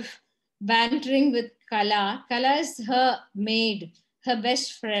is sort of bantering with Kala. Kala is her maid, her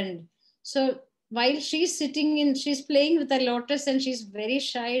best friend. So while she's she's playing with a lotus and she's very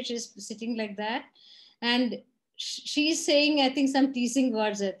shy, she's sitting like that. And she's saying, I think, some teasing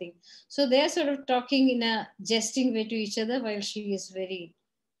words, I think. So they're sort of talking in a jesting way to each other while she is very,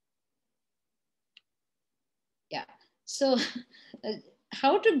 yeah. So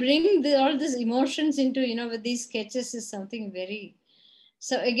how to bring all these emotions into, with these sketches is something very,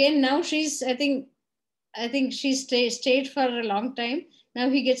 so again, now she's, I think she stayed for a long time. Now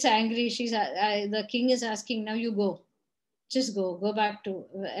he gets angry. The king is asking, now you go, just go back to,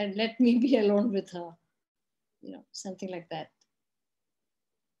 and let me be alone with her, something like that.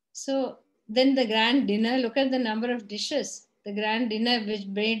 So then the grand dinner, look at the number of dishes. The grand dinner which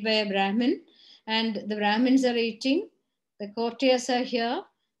made by a Brahmin, and the Brahmins are eating, the courtiers are here.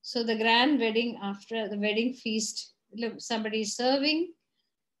 So the grand wedding, after the wedding feast, look, somebody is serving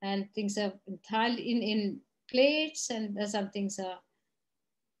and things are in plates, and some things are,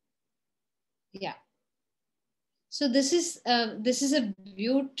 yeah. So this is a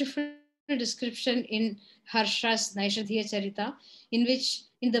beautiful description in Harsha's Naishadhiya Charita, in which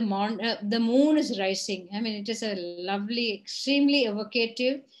the moon is rising. I mean, it is a lovely, extremely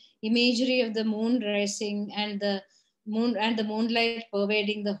evocative imagery of the moon rising and the moonlight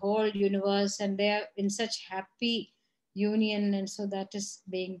pervading the whole universe, and they are in such happy union, and so that is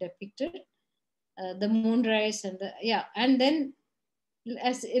being depicted. The moonrise and then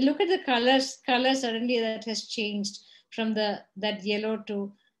as look at the color suddenly that has changed from that yellow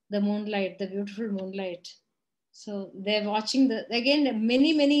to the moonlight, the beautiful moonlight. So they're watching again,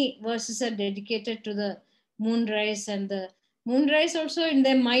 many verses are dedicated to the moonrise, and the moonrise also in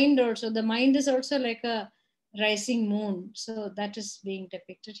their mind also. The mind is also like a rising moon. So that is being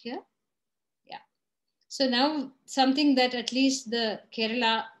depicted here. Yeah. So now something that at least the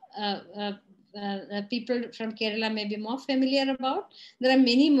Kerala people from Kerala may be more familiar about. There are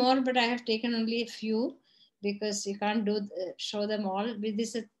many more, but I have taken only a few because you can't show them all. With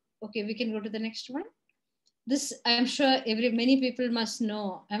this, okay, we can go to the next one. This, I'm sure many people must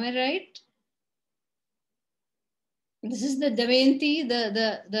know. Am I right? This is the Damayanti,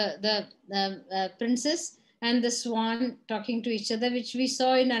 the princess, and the swan talking to each other, which we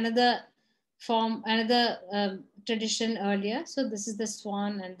saw in another form, another tradition earlier. So this is the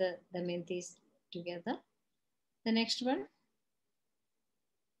swan and the Damayantis together. The next one.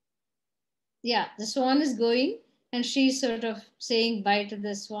 yeah, the swan is going and she's sort of saying bye to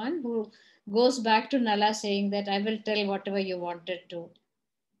the swan, who goes back to Nala saying that I will tell whatever you wanted to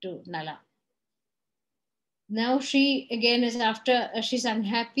Nala. Now she again is after, she's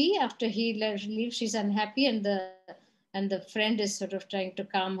unhappy after he leaves, she's unhappy, and the friend is sort of trying to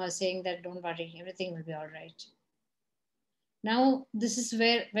calm her, saying that don't worry, everything will be all right. Now this is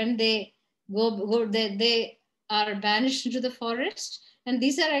where when they they are banished into the forest, and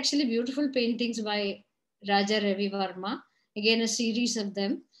these are actually beautiful paintings by Raja Ravi Varma. Again, a series of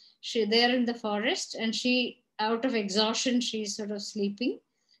them. They are in the forest, and she, out of exhaustion, she's sort of sleeping,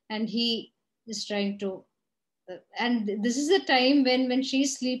 and he is trying to. And this is the time when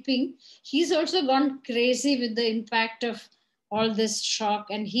she's sleeping, he's also gone crazy with the impact of all this shock,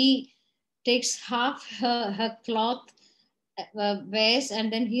 and he takes half her cloth, wears,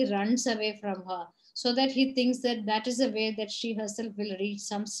 and then he runs away from her, so that he thinks that that is a way that she herself will reach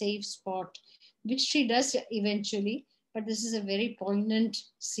some safe spot, which she does eventually. But this is a very poignant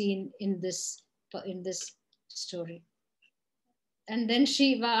scene in this story. And then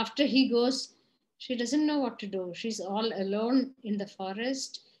she, after he goes, she doesn't know what to do. She's all alone in the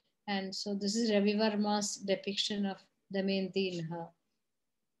forest. And so this is Ravi Varma's depiction of Damayanti in her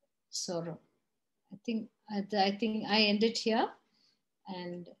sorrow. I think I end it here.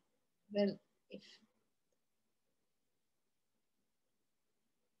 And well,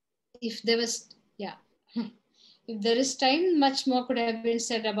 if there was, yeah, if there is time, much more could have been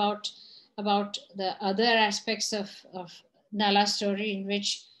said about the other aspects of Nala's story, in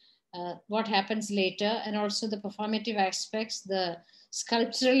which what happens later, and also the performative aspects, the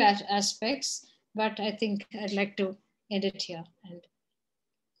sculptural aspects. But I think I'd like to end it here. And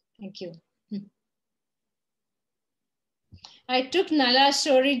thank you. I took Nala's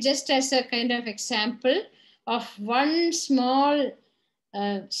story just as a kind of example of one small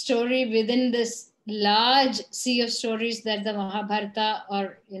story within this large sea of stories that the Mahabharata,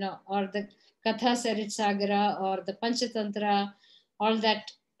 or or the Katha Saritsagara or the Panchatantra, all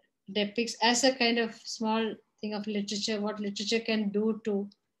that depicts as a kind of small thing of literature, what literature can do to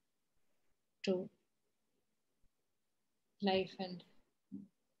life. And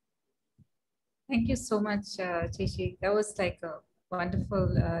thank you so much, Cheshi. That was like a wonderful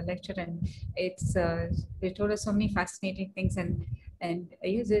lecture, and they told us so many fascinating things, and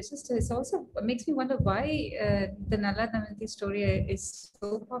it's also it makes me wonder why the Nala Damayanti story is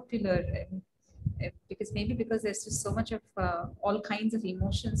so popular. Because maybe because there's just so much of all kinds of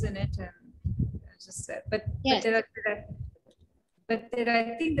emotions in it, and but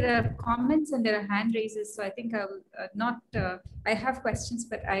I think there are comments and there are hand raises. So I think I will I have questions,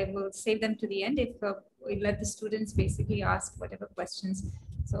 but I will save them to the end if we let the students basically ask whatever questions.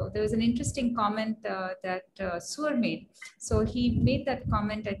 So there was an interesting comment that Sur made. So he made that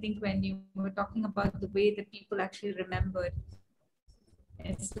comment, I think, when you were talking about the way that people actually remembered.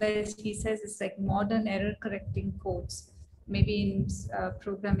 It's like, he says it's like modern error correcting codes. Maybe in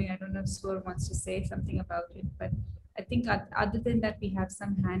programming, I don't know if Sur wants to say something about it, but I think other than that, we have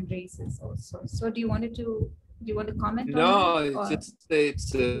some hand raises also. So do you want to comment on that? No,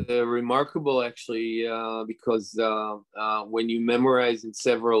 it's remarkable actually, because when you memorize in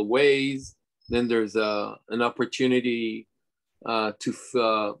several ways, then there's an opportunity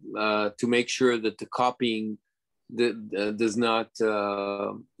to make sure that the copying does not,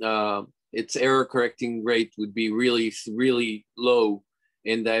 its error correcting rate would be really, really low.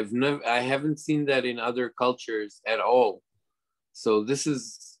 And I haven't seen that in other cultures at all. So this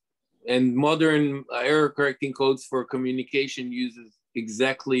is, and modern error correcting codes for communication uses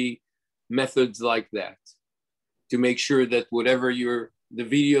exactly methods like that to make sure that whatever the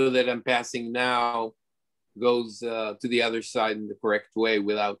video that I'm passing now goes to the other side in the correct way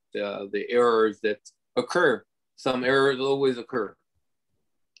without the errors that occur. Some errors always occur.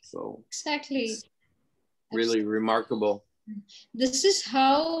 So exactly, really remarkable. This is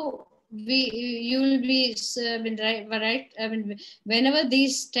how you will be right. I mean, whenever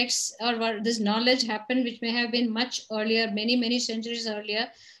these texts or this knowledge happened, which may have been much earlier, many centuries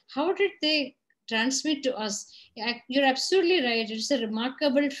earlier, how did they transmit to us? You're absolutely right. It's a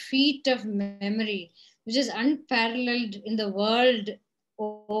remarkable feat of memory, which is unparalleled in the world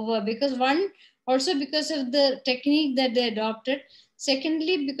over. Because also because of the technique that they adopted.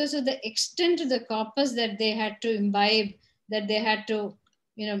 Secondly, because of the extent of the corpus that they had to imbibe, that they had to,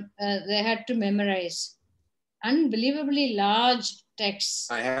 they had to memorize. Unbelievably large texts.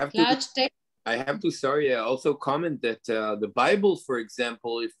 I have to also comment that the Bible, for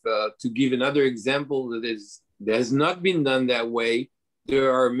example, if to give another example that has not been done that way,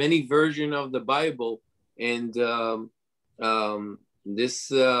 there are many versions of the Bible, and This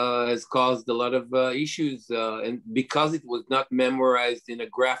has caused a lot of issues, and because it was not memorized in a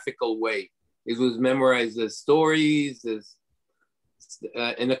graphical way, it was memorized as stories, as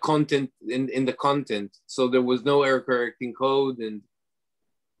in the content, in the content. So there was no error correcting code, and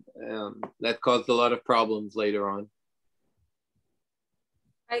that caused a lot of problems later on.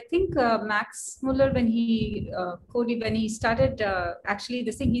 I think Max Muller, when he started actually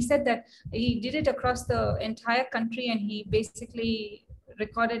this thing, he said that he did it across the entire country, and he basically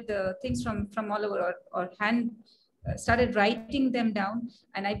recorded the things from all over, or hand started writing them down.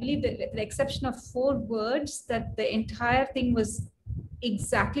 And I believe that with the exception of 4 words, that the entire thing was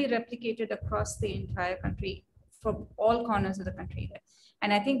exactly replicated across the entire country from all corners of the country.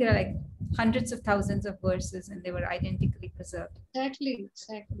 And I think there are like hundreds of thousands of verses, and they were identically preserved. Exactly.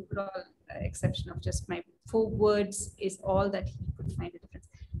 With all exception of just my 4 words is all that he could find a difference.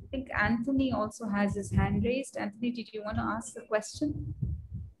 I think Anthony also has his hand raised. Anthony, did you want to ask a question?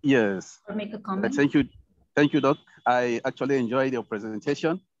 Yes. Or make a comment? Thank you, Doc. I actually enjoyed your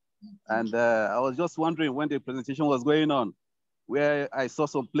presentation. And I was just wondering when the presentation was going on, where I saw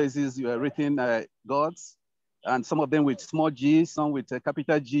some places you were written gods, and some of them with small g, some with a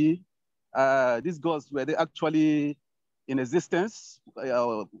capital G. These gods, were they actually in existence?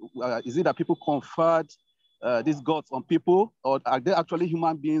 Is it that people conferred these gods on people, or are they actually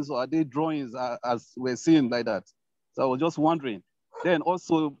human beings, or are they drawings as we're seeing like that? So I was just wondering. Then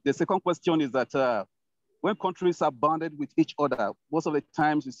also the second question is that when countries are bounded with each other, most of the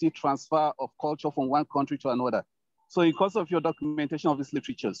times you see transfer of culture from one country to another. So in course of your documentation of these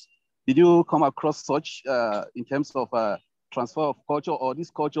literatures, did you come across such in terms of transfer of culture, or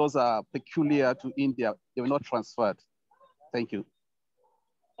these cultures are peculiar to India? They were not transferred. Thank you.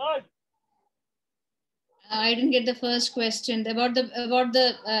 I didn't get the first question about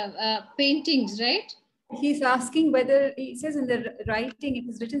the paintings, right? He's asking whether, he says in the writing, it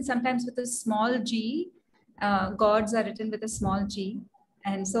is written sometimes with a small g. Gods are written with a small g.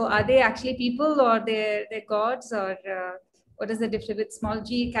 And so are they actually people, or they're gods, or what is the difference with small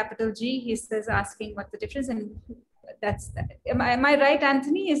g, capital G? He says, asking what the difference, and that's, am I right,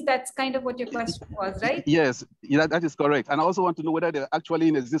 Anthony? Is that's kind of what your question was, right? Yes, yeah, that is correct. And I also want to know whether they're actually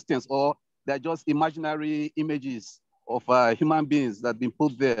in existence, or they're just imaginary images of human beings that have been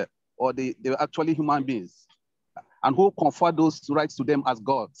put there, or they're actually human beings, and who confer those rights to them as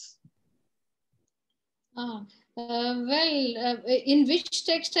gods. In which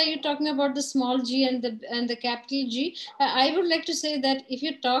text are you talking about the small g and the capital G? I would like to say that if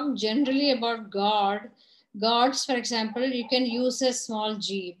you talk generally about gods, for example, you can use a small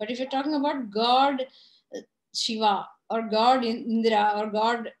g. But if you're talking about God Shiva, or God Indra, or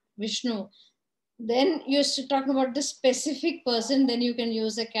God Vishnu, then you're talking about the specific person, then you can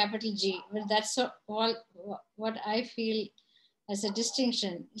use a capital G. Well, that's all what I feel as a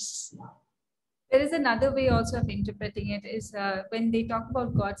distinction. There is another way also of interpreting it, is when they talk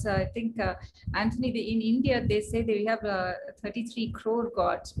about gods, I think, Anthony, in India, they say they have 33 crore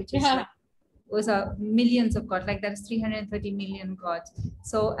gods, which is like, those are millions of gods, like that is 330 million gods.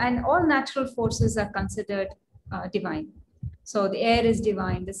 So, and all natural forces are considered divine. So the air is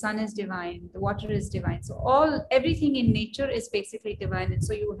divine, the sun is divine, the water is divine. So everything in nature is basically divine. And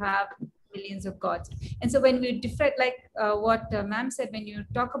so you have millions of gods. And so when we differ, like what ma'am said, when you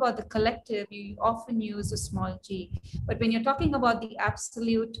talk about the collective, you often use a small g. But when you're talking about the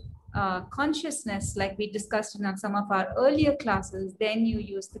absolute consciousness, like we discussed in some of our earlier classes, then you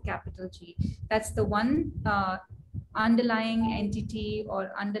use the capital G. That's the one underlying entity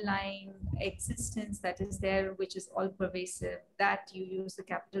or underlying existence that is there, which is all pervasive, that you use the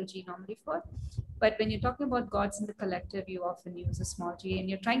capital G normally for. But when you're talking about gods in the collective, you often use a small g, and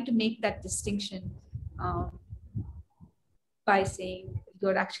you're trying to make that distinction by saying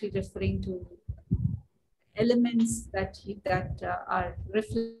you're actually referring to elements that are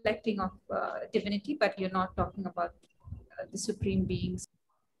reflecting of divinity, but you're not talking about the supreme beings.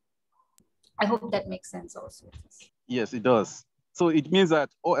 I hope that makes sense also. Yes, it does. So it means that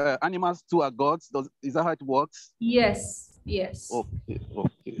animals too are gods. Is that how it works? Yes, yes. Okay.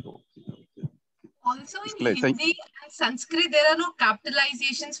 Also in Hindi and Sanskrit, there are no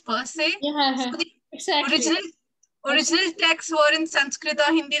capitalizations per se. Yeah, so the exactly. original texts were in Sanskrit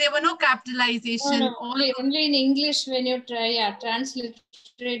or Hindi, there were no capitalization. No, only in English, when you try,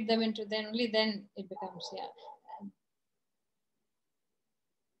 transliterate them into, then only then it becomes,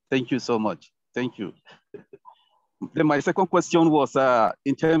 Thank you so much. Thank you. Then my second question was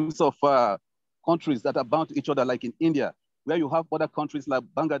in terms of countries that are bound to each other, like in India, where you have other countries like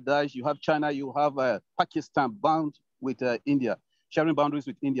Bangladesh, you have China, you have Pakistan bound with India, sharing boundaries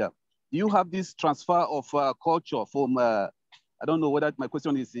with India. Do you have this transfer of culture from I don't know whether my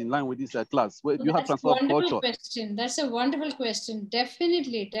question is in line with this class. Where you have That's transfer a of wonderful culture? question. That's a wonderful question.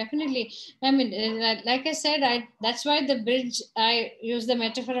 Definitely, definitely. I mean, like I said, that's why the bridge, I use the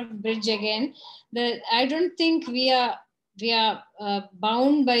metaphor of bridge again. I don't think we are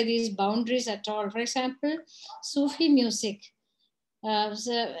bound by these boundaries at all. For example, Sufi music.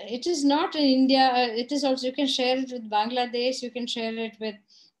 So it is not in India. It is also, you can share it with Bangladesh. You can share it with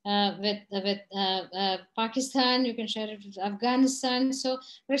Pakistan. You can share it with Afghanistan. So,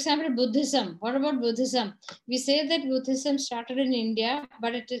 for example, Buddhism. What about Buddhism? We say that Buddhism started in India,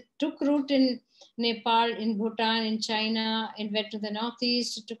 but it took root in Nepal, in Bhutan, in China, it went to the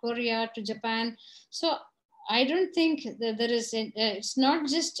Northeast, to Korea, to Japan. So I don't think that there is, it's not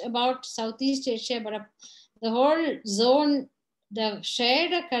just about Southeast Asia, but the whole zone, the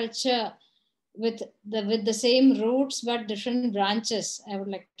shared a culture with the same roots but different branches, I would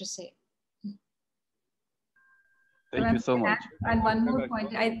like to say. Thank you so much. And one more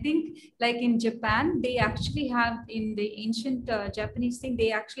point, I think like in Japan, they actually have, in the ancient Japanese thing,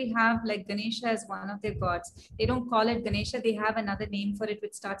 they actually have like Ganesha as one of their gods. They don't call it Ganesha, they have another name for it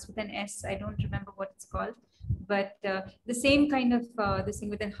which starts with an S. I don't remember what it's called. But the same kind of this thing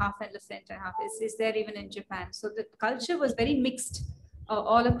with a half elephant and half is there even in Japan. So the culture was very mixed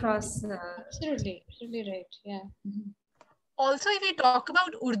all across. Absolutely, absolutely right. Yeah. Mm-hmm. Also, if we talk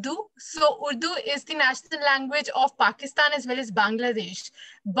about Urdu, so Urdu is the national language of Pakistan as well as Bangladesh,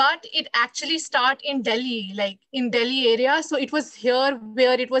 but it actually started in Delhi, like in Delhi area. So it was here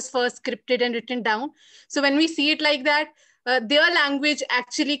where it was first scripted and written down. So when we see it like that, their language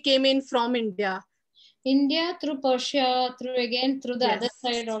actually came in from India. India through Persia, through the other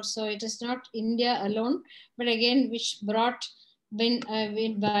side also. It is not India alone, but again, which brought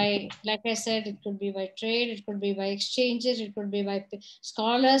by, like I said, it could be by trade, it could be by exchanges, it could be by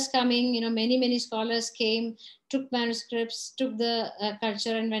scholars coming. You know, many scholars came, took manuscripts, took the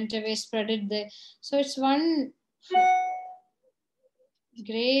culture and went away, spread it there. So it's one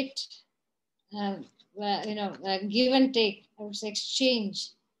great, give and take. I would say exchange.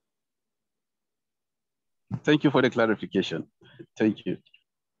 Thank you for the clarification. Thank you.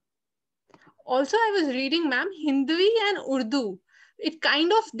 Also, I was reading, ma'am, Hindi and Urdu. It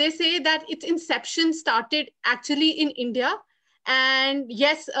kind of, they say that its inception started actually in India. And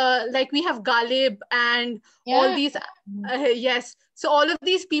yes, like we have Ghalib and all these, yes. So all of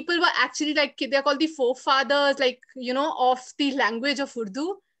these people were actually like, they're called the forefathers, like, you know, of the language of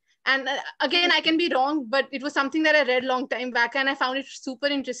Urdu. And again, I can be wrong, but it was something that I read long time back and I found it super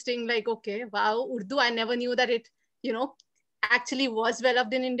interesting. Like, okay, wow, Urdu, I never knew that it, you know, actually was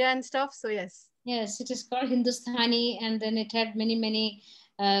developed in India and stuff. So yes. Yes, it is called Hindustani, and then it had many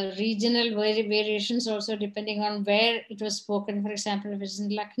regional variations also depending on where it was spoken. For example, if it's in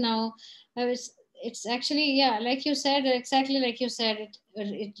Lucknow, it's actually, yeah, like you said, exactly like you said,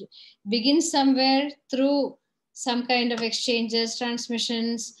 it begins somewhere through some kind of exchanges,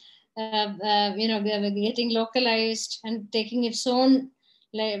 transmissions, getting localized and taking its own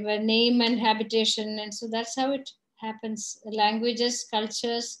name and habitation. And so that's how it happens. Languages,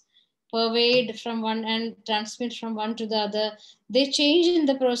 cultures pervade from one and transmit from one to the other. They change in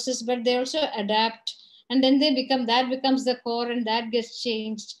the process, but they also adapt. And then they become, that becomes the core and that gets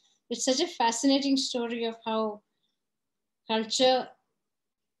changed. It's such a fascinating story of how culture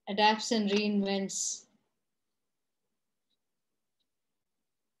adapts and reinvents.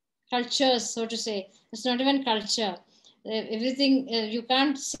 Cultures, so to say. It's not even culture. Everything, you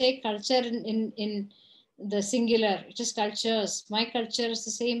can't say culture in the singular. It is cultures. My culture is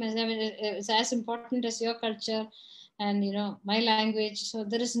the same as, I mean, it's as important as your culture and, you know, my language. So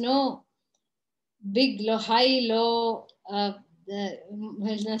there is no big, low, high, low, well,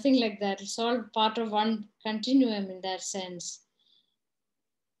 nothing like that. It's all part of one continuum in that sense.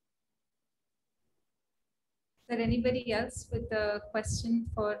 Is there anybody else with a question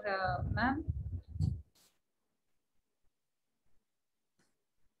for ma'am?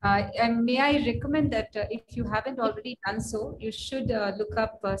 And may I recommend that if you haven't already done so, you should look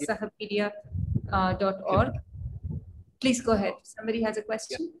up sahapedia.org. Please go ahead. Somebody has a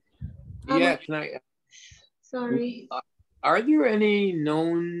question? Yeah, can I? Sorry. Are there any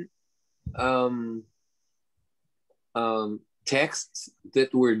known texts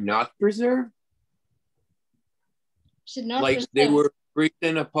that were not preserved? They were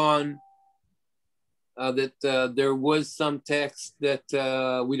written upon that there was some text that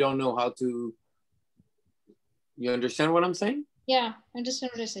we don't know how to. You understand what I'm saying? Yeah, I understand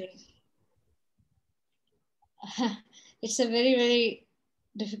what you're saying. It's a very, very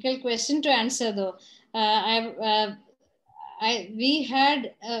difficult question to answer, though. we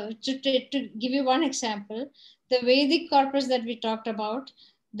had, to give you one example, the Vedic corpus that we talked about,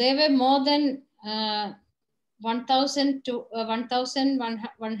 there were more than 1,000 to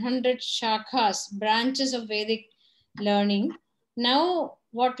 1,100 shakhas, branches of Vedic learning. Now,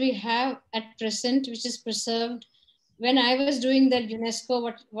 what we have at present, which is preserved, when I was doing the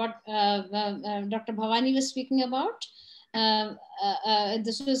UNESCO, what Dr. Bhavani was speaking about,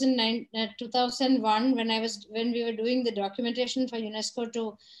 this was in 2001 when we were doing the documentation for UNESCO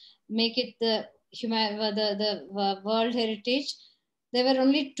to make it the World Heritage. There were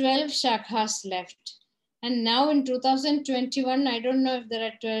only 12 shakhas left. And now in 2021, I don't know if there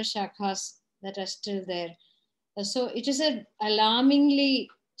are 12 shakhas that are still there. So it is a alarmingly,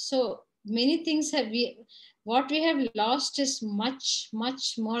 so many things what we have lost is much,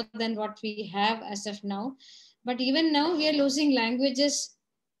 much more than what we have as of now. But even now we are losing languages.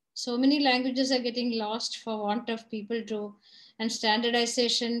 So many languages are getting lost for want of people to, and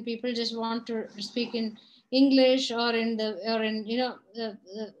standardization, people just want to speak in English or in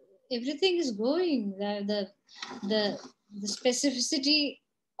everything is going. The specificity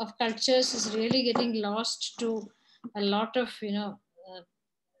of cultures is really getting lost to a lot of,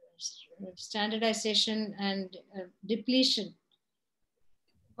 standardization and depletion.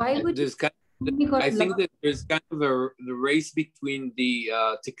 Why would I think that there's kind of the race between the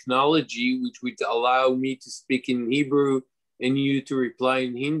technology, which would allow me to speak in Hebrew and you to reply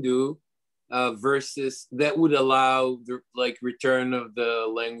in Hindu, versus that would allow the return of the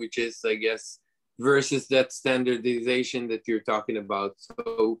languages, I guess, versus that standardization that you're talking about.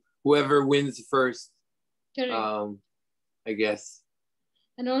 So whoever wins first, I guess.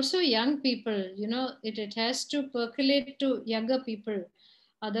 And also young people, it has to percolate to younger people.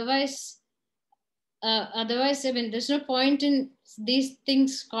 Otherwise, I mean, there's no point in these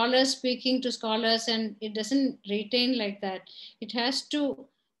things, scholars speaking to scholars, and it doesn't retain like that. It has to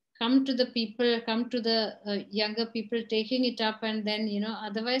come to the people, come to the younger people taking it up, and then,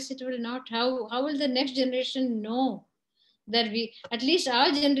 otherwise it will not. How will the next generation know that at least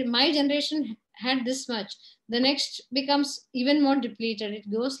my generation had this much. The next becomes even more depleted.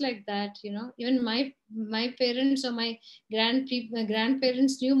 It goes like that, Even my parents or my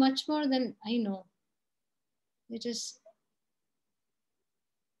grandparents knew much more than I know. It is.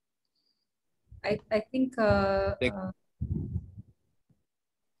 I think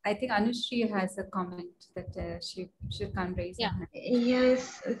Anushri has a comment that she can raise. Yeah.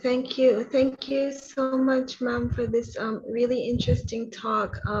 Yes, thank you. Thank you so much, ma'am, for this really interesting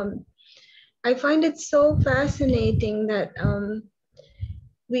talk. I find it so fascinating that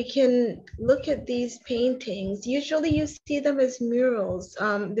we can look at these paintings. Usually you see them as murals.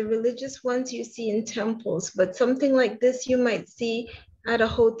 The religious ones you see in temples, but something like this you might see at a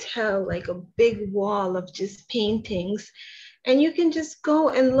hotel, like a big wall of just paintings. And you can just go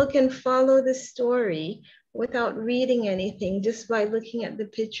and look and follow the story without reading anything, just by looking at the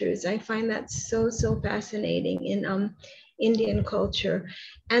pictures. I find that so, so fascinating in Indian culture.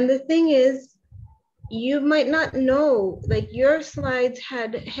 And the thing is, you might not know, like your slides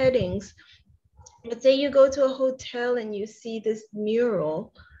had headings, but say you go to a hotel and you see this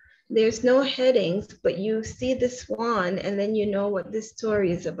mural, there's no headings, but you see the swan and then you know what this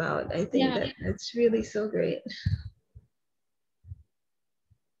story is about. I think that's really so great.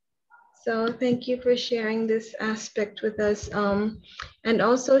 So thank you for sharing this aspect with us, and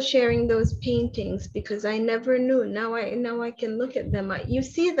also sharing those paintings, because I never knew. Now I can look at them. You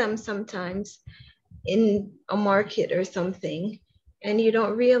see them sometimes in a market or something, and you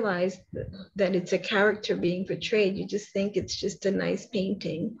don't realize that it's a character being portrayed. You just think it's just a nice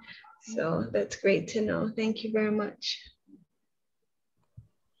painting. So that's great to know. Thank you very much.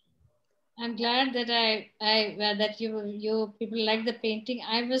 I'm glad that that you people like the painting.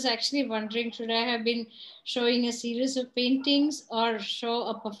 I was actually wondering, should I have been showing a series of paintings or show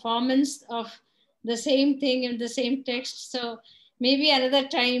a performance of the same thing in the same text? So maybe another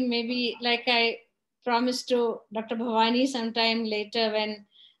time, maybe like I promised to Dr. Bhavani sometime later when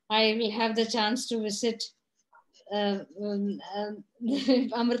I will have the chance to visit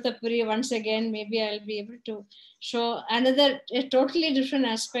Amritapuri once again, maybe I'll be able to show a totally different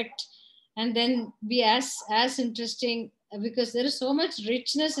aspect, and then be as interesting, because there is so much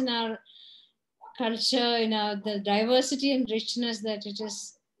richness in our culture, in the diversity and richness, that it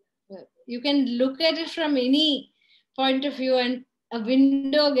is, you can look at it from any point of view and a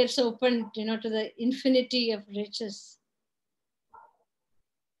window gets opened, to the infinity of riches.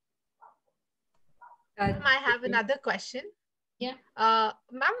 I have another question. Yeah.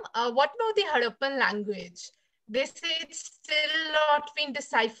 Ma'am, what about the Harappan language? They say it's still not been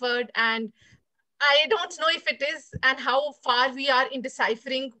deciphered, and I don't know if it is and how far we are in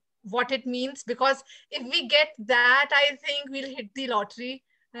deciphering what it means, because if we get that, I think we'll hit the lottery.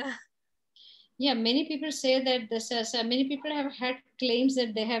 Yeah, many people say that many people have had claims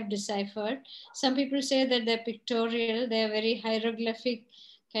that they have deciphered. Some people say that they're pictorial, they're very hieroglyphic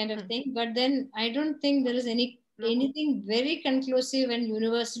kind of thing. But then I don't think there is anything very conclusive and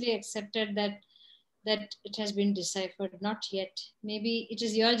universally accepted that it has been deciphered. Not yet. Maybe it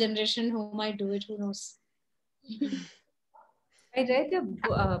is your generation who might do it. Who knows? I read a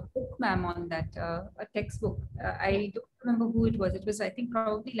book, ma'am, on that, a textbook. I don't remember who it was. It was, I think,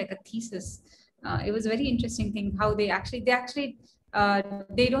 probably like a thesis. It was a very interesting thing how they don't say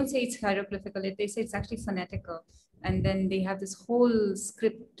it's hieroglyphical. They say it's actually phonetical. And then they have this whole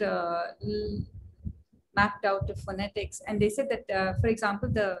script mapped out to phonetics. And they said that, for example,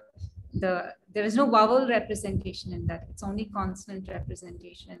 there is no vowel representation in that. It's only consonant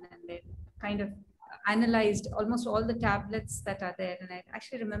representation. And they kind of analyzed almost all the tablets that are there. And I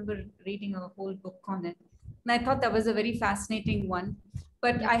actually remember reading a whole book on it. And I thought that was a very fascinating one.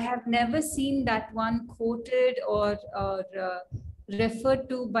 But I have never seen that one quoted or referred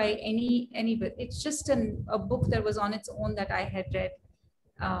to by anybody. It's just a book that was on its own that I had read.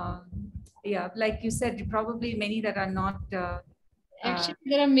 Yeah, like you said, probably many that are not. Actually,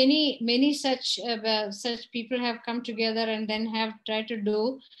 there are many such people have come together and then have tried to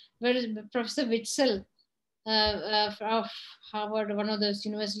do. Where Professor Witzel of Harvard, one of those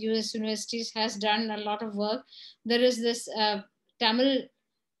US universities, has done a lot of work. There is this Tamil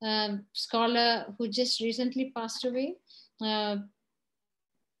scholar who just recently passed away,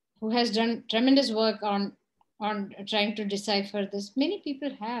 who has done tremendous work on trying to decipher this. Many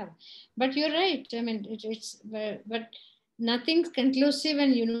people have, but you're right. I mean, but nothing conclusive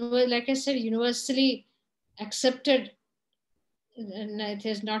and like I said, universally accepted. And it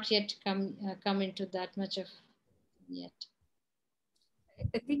has not yet come into that much of yet.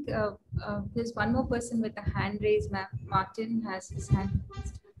 I think there's one more person with a hand raised. Martin has his hand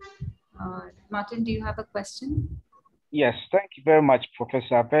raised. Martin, do you have a question? Yes, thank you very much,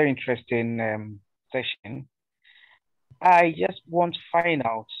 Professor. Very interesting session. I just want to find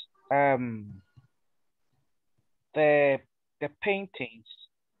out the paintings,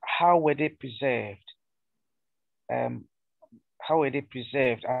 how were they preserved? How were they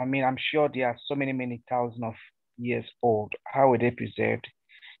preserved? I mean, I'm sure they are so many thousands of years old. How were they preserved?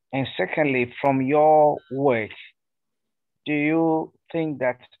 And secondly, from your work, do you think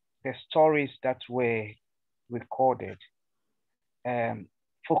that the stories that were recorded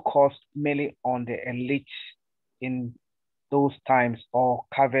focused mainly on the elite in those times, or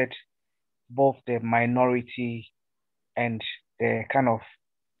covered both the minority and the kind of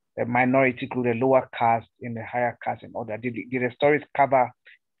the minority group, the lower caste in the higher caste and all that? Did the stories cover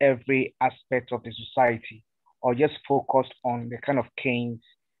every aspect of the society, or just focused on the kind of kings,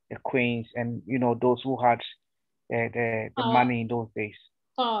 the queens, and those who had the money in those days?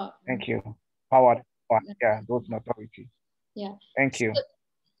 Thank you. Power, yeah, those in authority. Yeah. Thank you.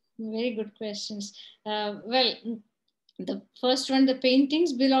 Very good questions. Well, the first one, the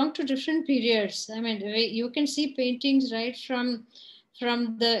paintings belong to different periods. I mean, you can see paintings right from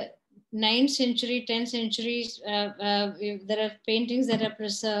the 9th century, 10th centuries. There are paintings that are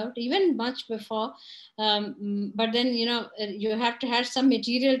preserved even much before. But then, you have to have some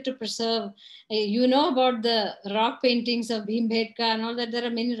material to preserve. About the rock paintings of Bhimbedka and all that. There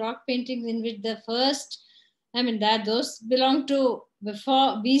are many rock paintings in which the first, those belong to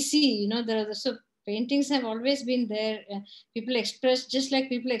before BC. So paintings have always been there. People expressed, just like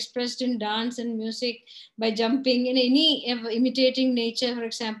people expressed in dance and music by jumping in any imitating nature, for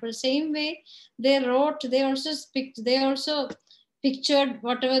example. Same way they wrote, they also pictured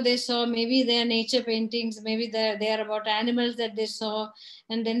whatever they saw. Maybe they are nature paintings, maybe they are about animals that they saw,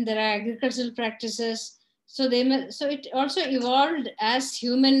 and then there are agricultural practices. So it also evolved as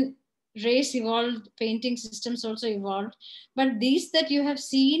human race evolved, painting systems also evolved. But these that you have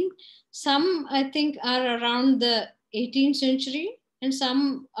seen, some I think are around the 18th century, and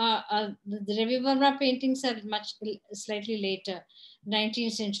some the Ravi Verma paintings are slightly later,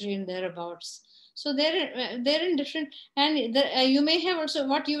 19th century and thereabouts. So they're in different, and you may have also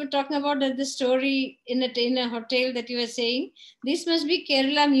what you were talking about, that the story in a hotel that you were saying. This must be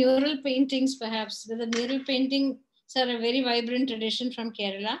Kerala mural paintings, perhaps. The mural paintings are a very vibrant tradition from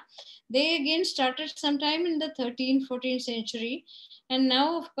Kerala. They again started sometime in the 13th, 14th century. And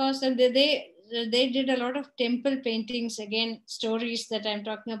now, of course, and they they did a lot of temple paintings, again, stories that I'm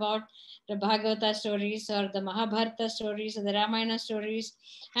talking about, the Bhagavata stories or the Mahabharata stories or the Ramayana stories.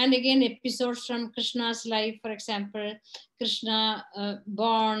 And again, episodes from Krishna's life, for example, Krishna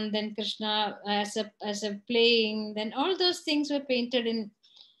born, then Krishna as a playing, then all those things were painted in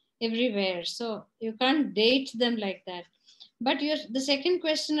everywhere. So you can't date them like that. But the second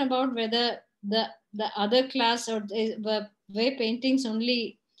question about whether the other class or were paintings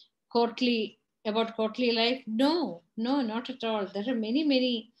only courtly, about courtly life, no, not at all. There are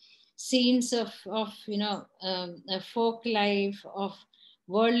many scenes of folk life, of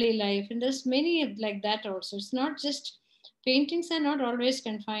worldly life, and there's many like that also. It's not just, paintings are not always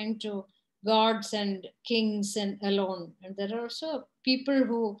confined to gods and kings and alone, and there are also people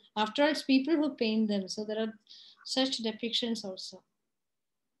who, after all, it's people who paint them, so there are such depictions also.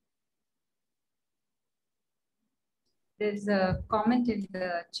 There's a comment in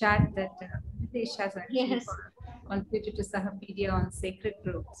the chat that Ritesh has actually contributed to Sahapedia on sacred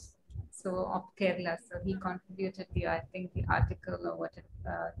groves, so of Kerala. So he contributed I think the article or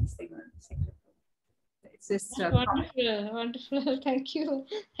whatever this thing on sacred groves. It's just wonderful. Thank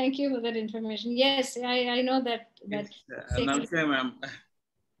you for that information. Yes, I know that. Namaste, ma'am.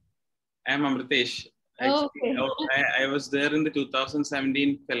 I'm Amritesh. Actually, I was there in the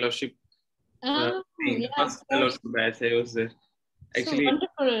 2017 fellowship. First fellowship batch I was there. Actually,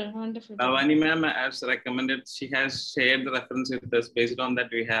 so wonderful. Bhavani ma'am has recommended, she has shared the reference with us. Based on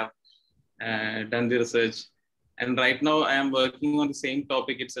that, we have done the research. And right now I am working on the same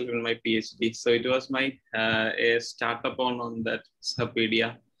topic itself in my PhD. So it was my a startup on that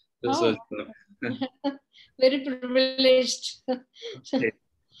Sahapedia research. Very privileged. Okay.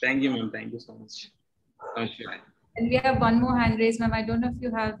 Thank you, ma'am. Thank you so much. And we have one more hand raised, ma'am. I don't know if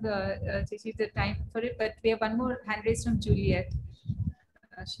you have the time for it, but we have one more hand raised from Juliet.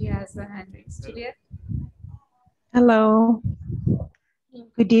 She has a hand raised. Juliet? Hello.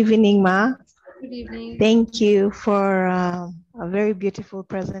 Good evening, Ma. Good evening. Thank you for a very beautiful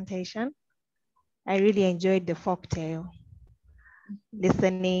presentation. I really enjoyed the folktale.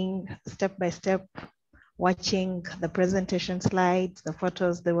 Listening step by step, watching the presentation slides, the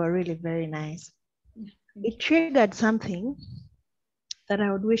photos, they were really very nice. It triggered something that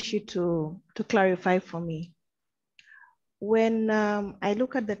I would wish you to clarify for me. When I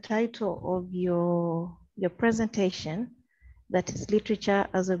look at the title of your presentation, that is literature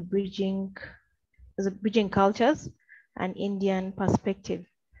as a bridging cultures and Indian perspective.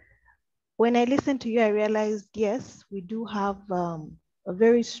 When I listened to you, I realized, yes, we do have a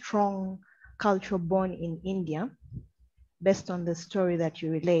very strong culture born in India based on the story that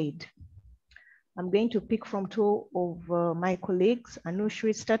you relayed. I'm going to pick from two of my colleagues,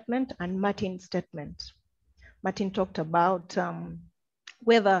 Anushri's statement and Martin's statement. Martin talked about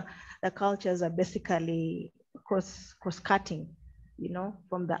whether the cultures are basically cross-cutting, you know,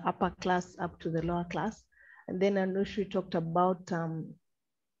 from the upper class up to the lower class. And then Anushri talked about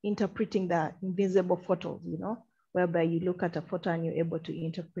interpreting the invisible photos, you know, whereby you look at a photo and you're able to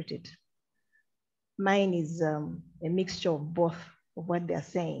interpret it. Mine is a mixture of both of what they're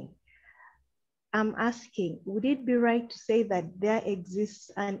saying. I'm asking, would it be right to say that there exists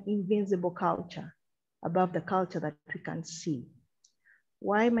an invincible culture above the culture that we can see?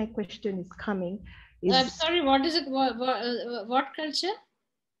 Why my question is coming is... I'm sorry, what is it? What culture?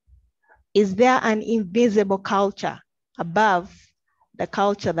 Is there an invisible culture above the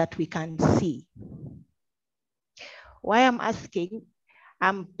culture that we can see? Why I'm asking,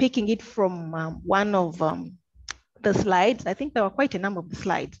 I'm picking it from one of the slides. I think there were quite a number of the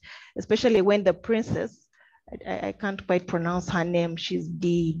slides, especially when the princess, I can't quite pronounce her name, she's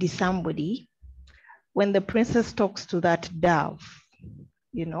the somebody, when the princess talks to that dove,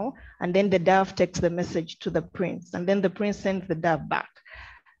 you know, and then the dove takes the message to the prince, and then the prince sends the dove back.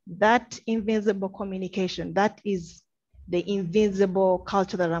 That invisible communication, that is the invisible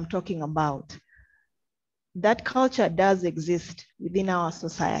culture that I'm talking about. That culture does exist within our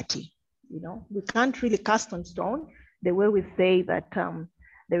society. You know, we can't really cast on stone the way we say that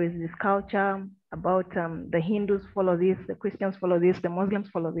there is this culture about the Hindus follow this, the Christians follow this, the Muslims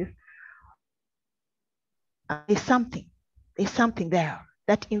follow this. There's something there,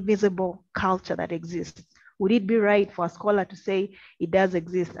 that invisible culture that exists. Would it be right for a scholar to say it does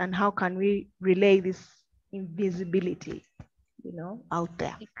exist, and how can we relay this invisibility, you know, out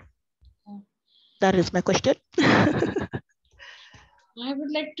there? That is my question. I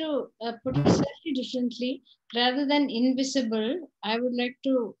would like to put it slightly differently. Rather than invisible, I would like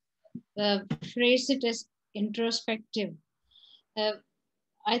to phrase it as introspective.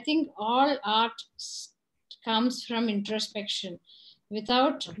 I think all art comes from introspection.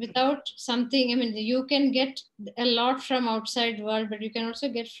 without something, I mean, you can get a lot from outside world, but you can also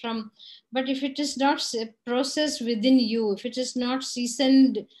get from, but if it is not processed within you, if it is not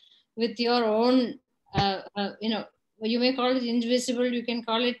seasoned with your own, you know, you may call it invisible, you can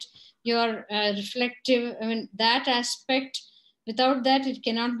call it your reflective, I mean, that aspect, without that, it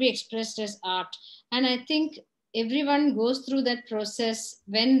cannot be expressed as art. And I think everyone goes through that process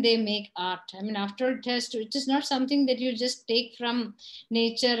when they make art. I mean, after it has to, it is not something that you just take from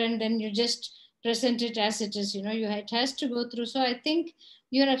nature and then you just present it as it is, you know, it has to go through. So I think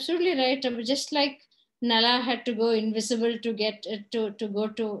you're absolutely right. Just like Nala had to go invisible to get to go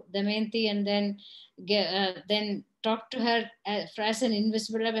to Damayanti and then talk to her as an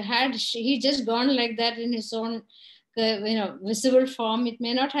invisible. I mean, had he just gone like that in his own you know, visible form, it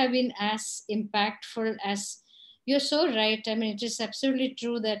may not have been as impactful as. You're so right. I mean, it is absolutely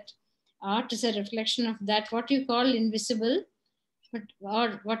true that art is a reflection of that, what you call invisible, but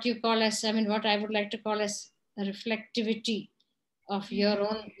or what you call as, I mean, what I would like to call as a reflectivity of your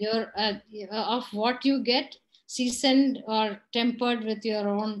own, of what you get seasoned or tempered with your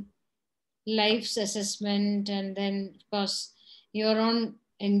own life's assessment, and then of course your own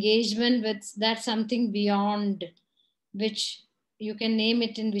engagement with that something beyond, which you can name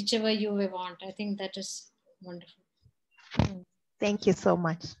it in whichever you want. I think that is wonderful. Thank you so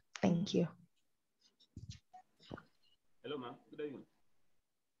much. Thank you. Hello, ma'am. Good evening.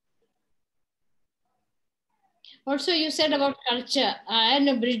 Also, you said about culture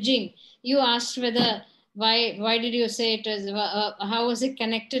and bridging. You asked whether why did you say it was how was it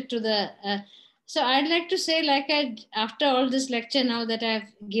connected to the. So I'd like to say, like after all this lecture, now that I've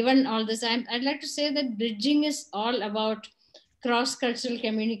given all this, I'd like to say that bridging is all about cross-cultural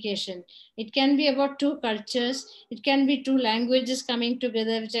communication. It can be about two cultures. It can be two languages coming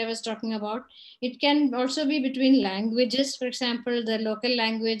together, which I was talking about. It can also be between languages, for example, the local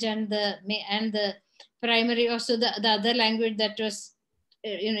language and the primary, also the other language that was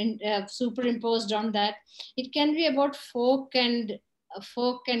superimposed on that. It can be about folk and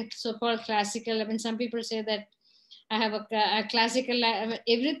so-called classical. I mean, some people say that I have a classical,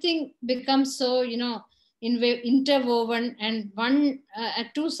 everything becomes so, you know, interwoven and one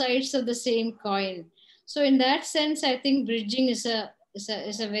at two sides of the same coin. So in that sense, I think bridging is a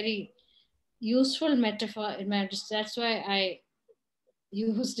very useful metaphor. That's why I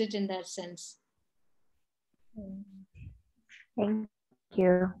used it in that sense. Thank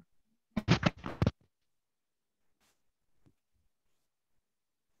you.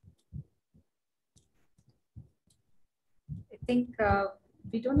 I think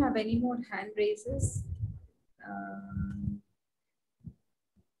we don't have any more hand raises.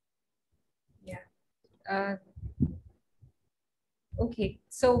 Yeah. Okay.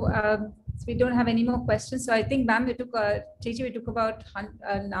 So we don't have any more questions. So I think, ma'am, we took Chichi, we took about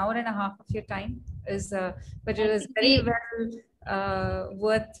an hour and a half of your time. But it was very well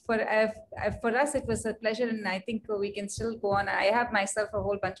worth for us. It was a pleasure, and I think we can still go on. I have myself a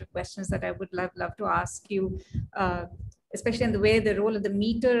whole bunch of questions that I would love to ask you, especially in the way the role of the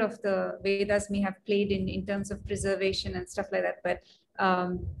meter of the Vedas may have played in terms of preservation and stuff like that.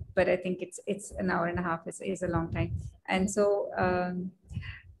 But I think it's an hour and a half is a long time, and so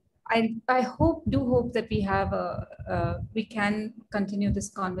I do hope that we can continue this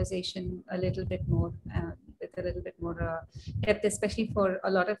conversation a little bit more with a little bit more depth, especially for a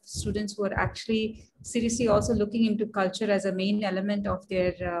lot of students who are actually seriously also looking into culture as a main element of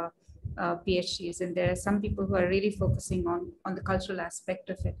their PhDs, and there are some people who are really focusing on the cultural aspect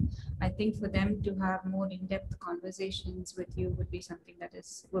of it. I think for them to have more in-depth conversations with you would be something that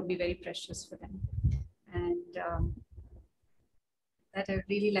would be very precious for them. And that I'd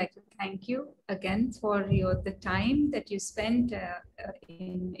really like to thank you again for the time that you spent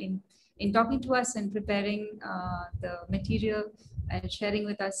in talking to us and preparing the material and sharing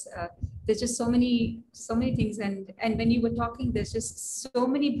with us. There's just so many things, and when you were talking, there's just so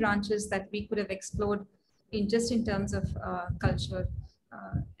many branches that we could have explored in terms of culture.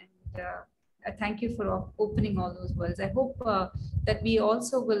 Thank you for opening all those worlds. I hope that we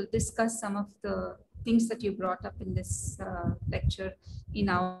also will discuss some of the things that you brought up in this lecture in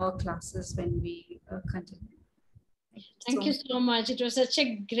our classes when we continue. Thank you so much. It was such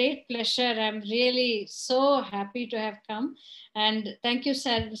a great pleasure. I'm really so happy to have come. And thank you,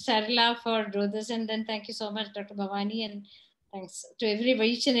 Sarla, for doing this. And then thank you so much, Dr. Bhavani. And thanks to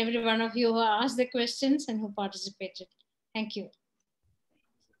each and every one of you who asked the questions and who participated. Thank you.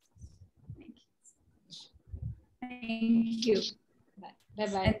 Thank you.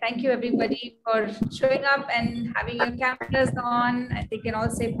 Bye-bye. And thank you, everybody, for showing up and having your cameras on. I think you can all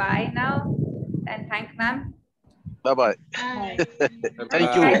say bye now. And thank ma'am. Bye-bye.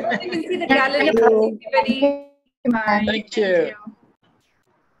 Thank you. You can see the calendar. Thank you.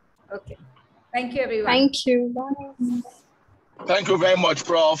 Okay. Thank you, everyone. Thank you. Bye. Thank you very much,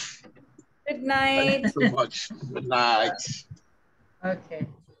 Prof. Good night. Thank you so much. Good night. Okay,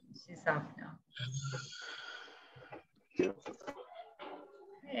 she's off now.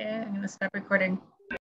 Yeah, I'm gonna stop recording.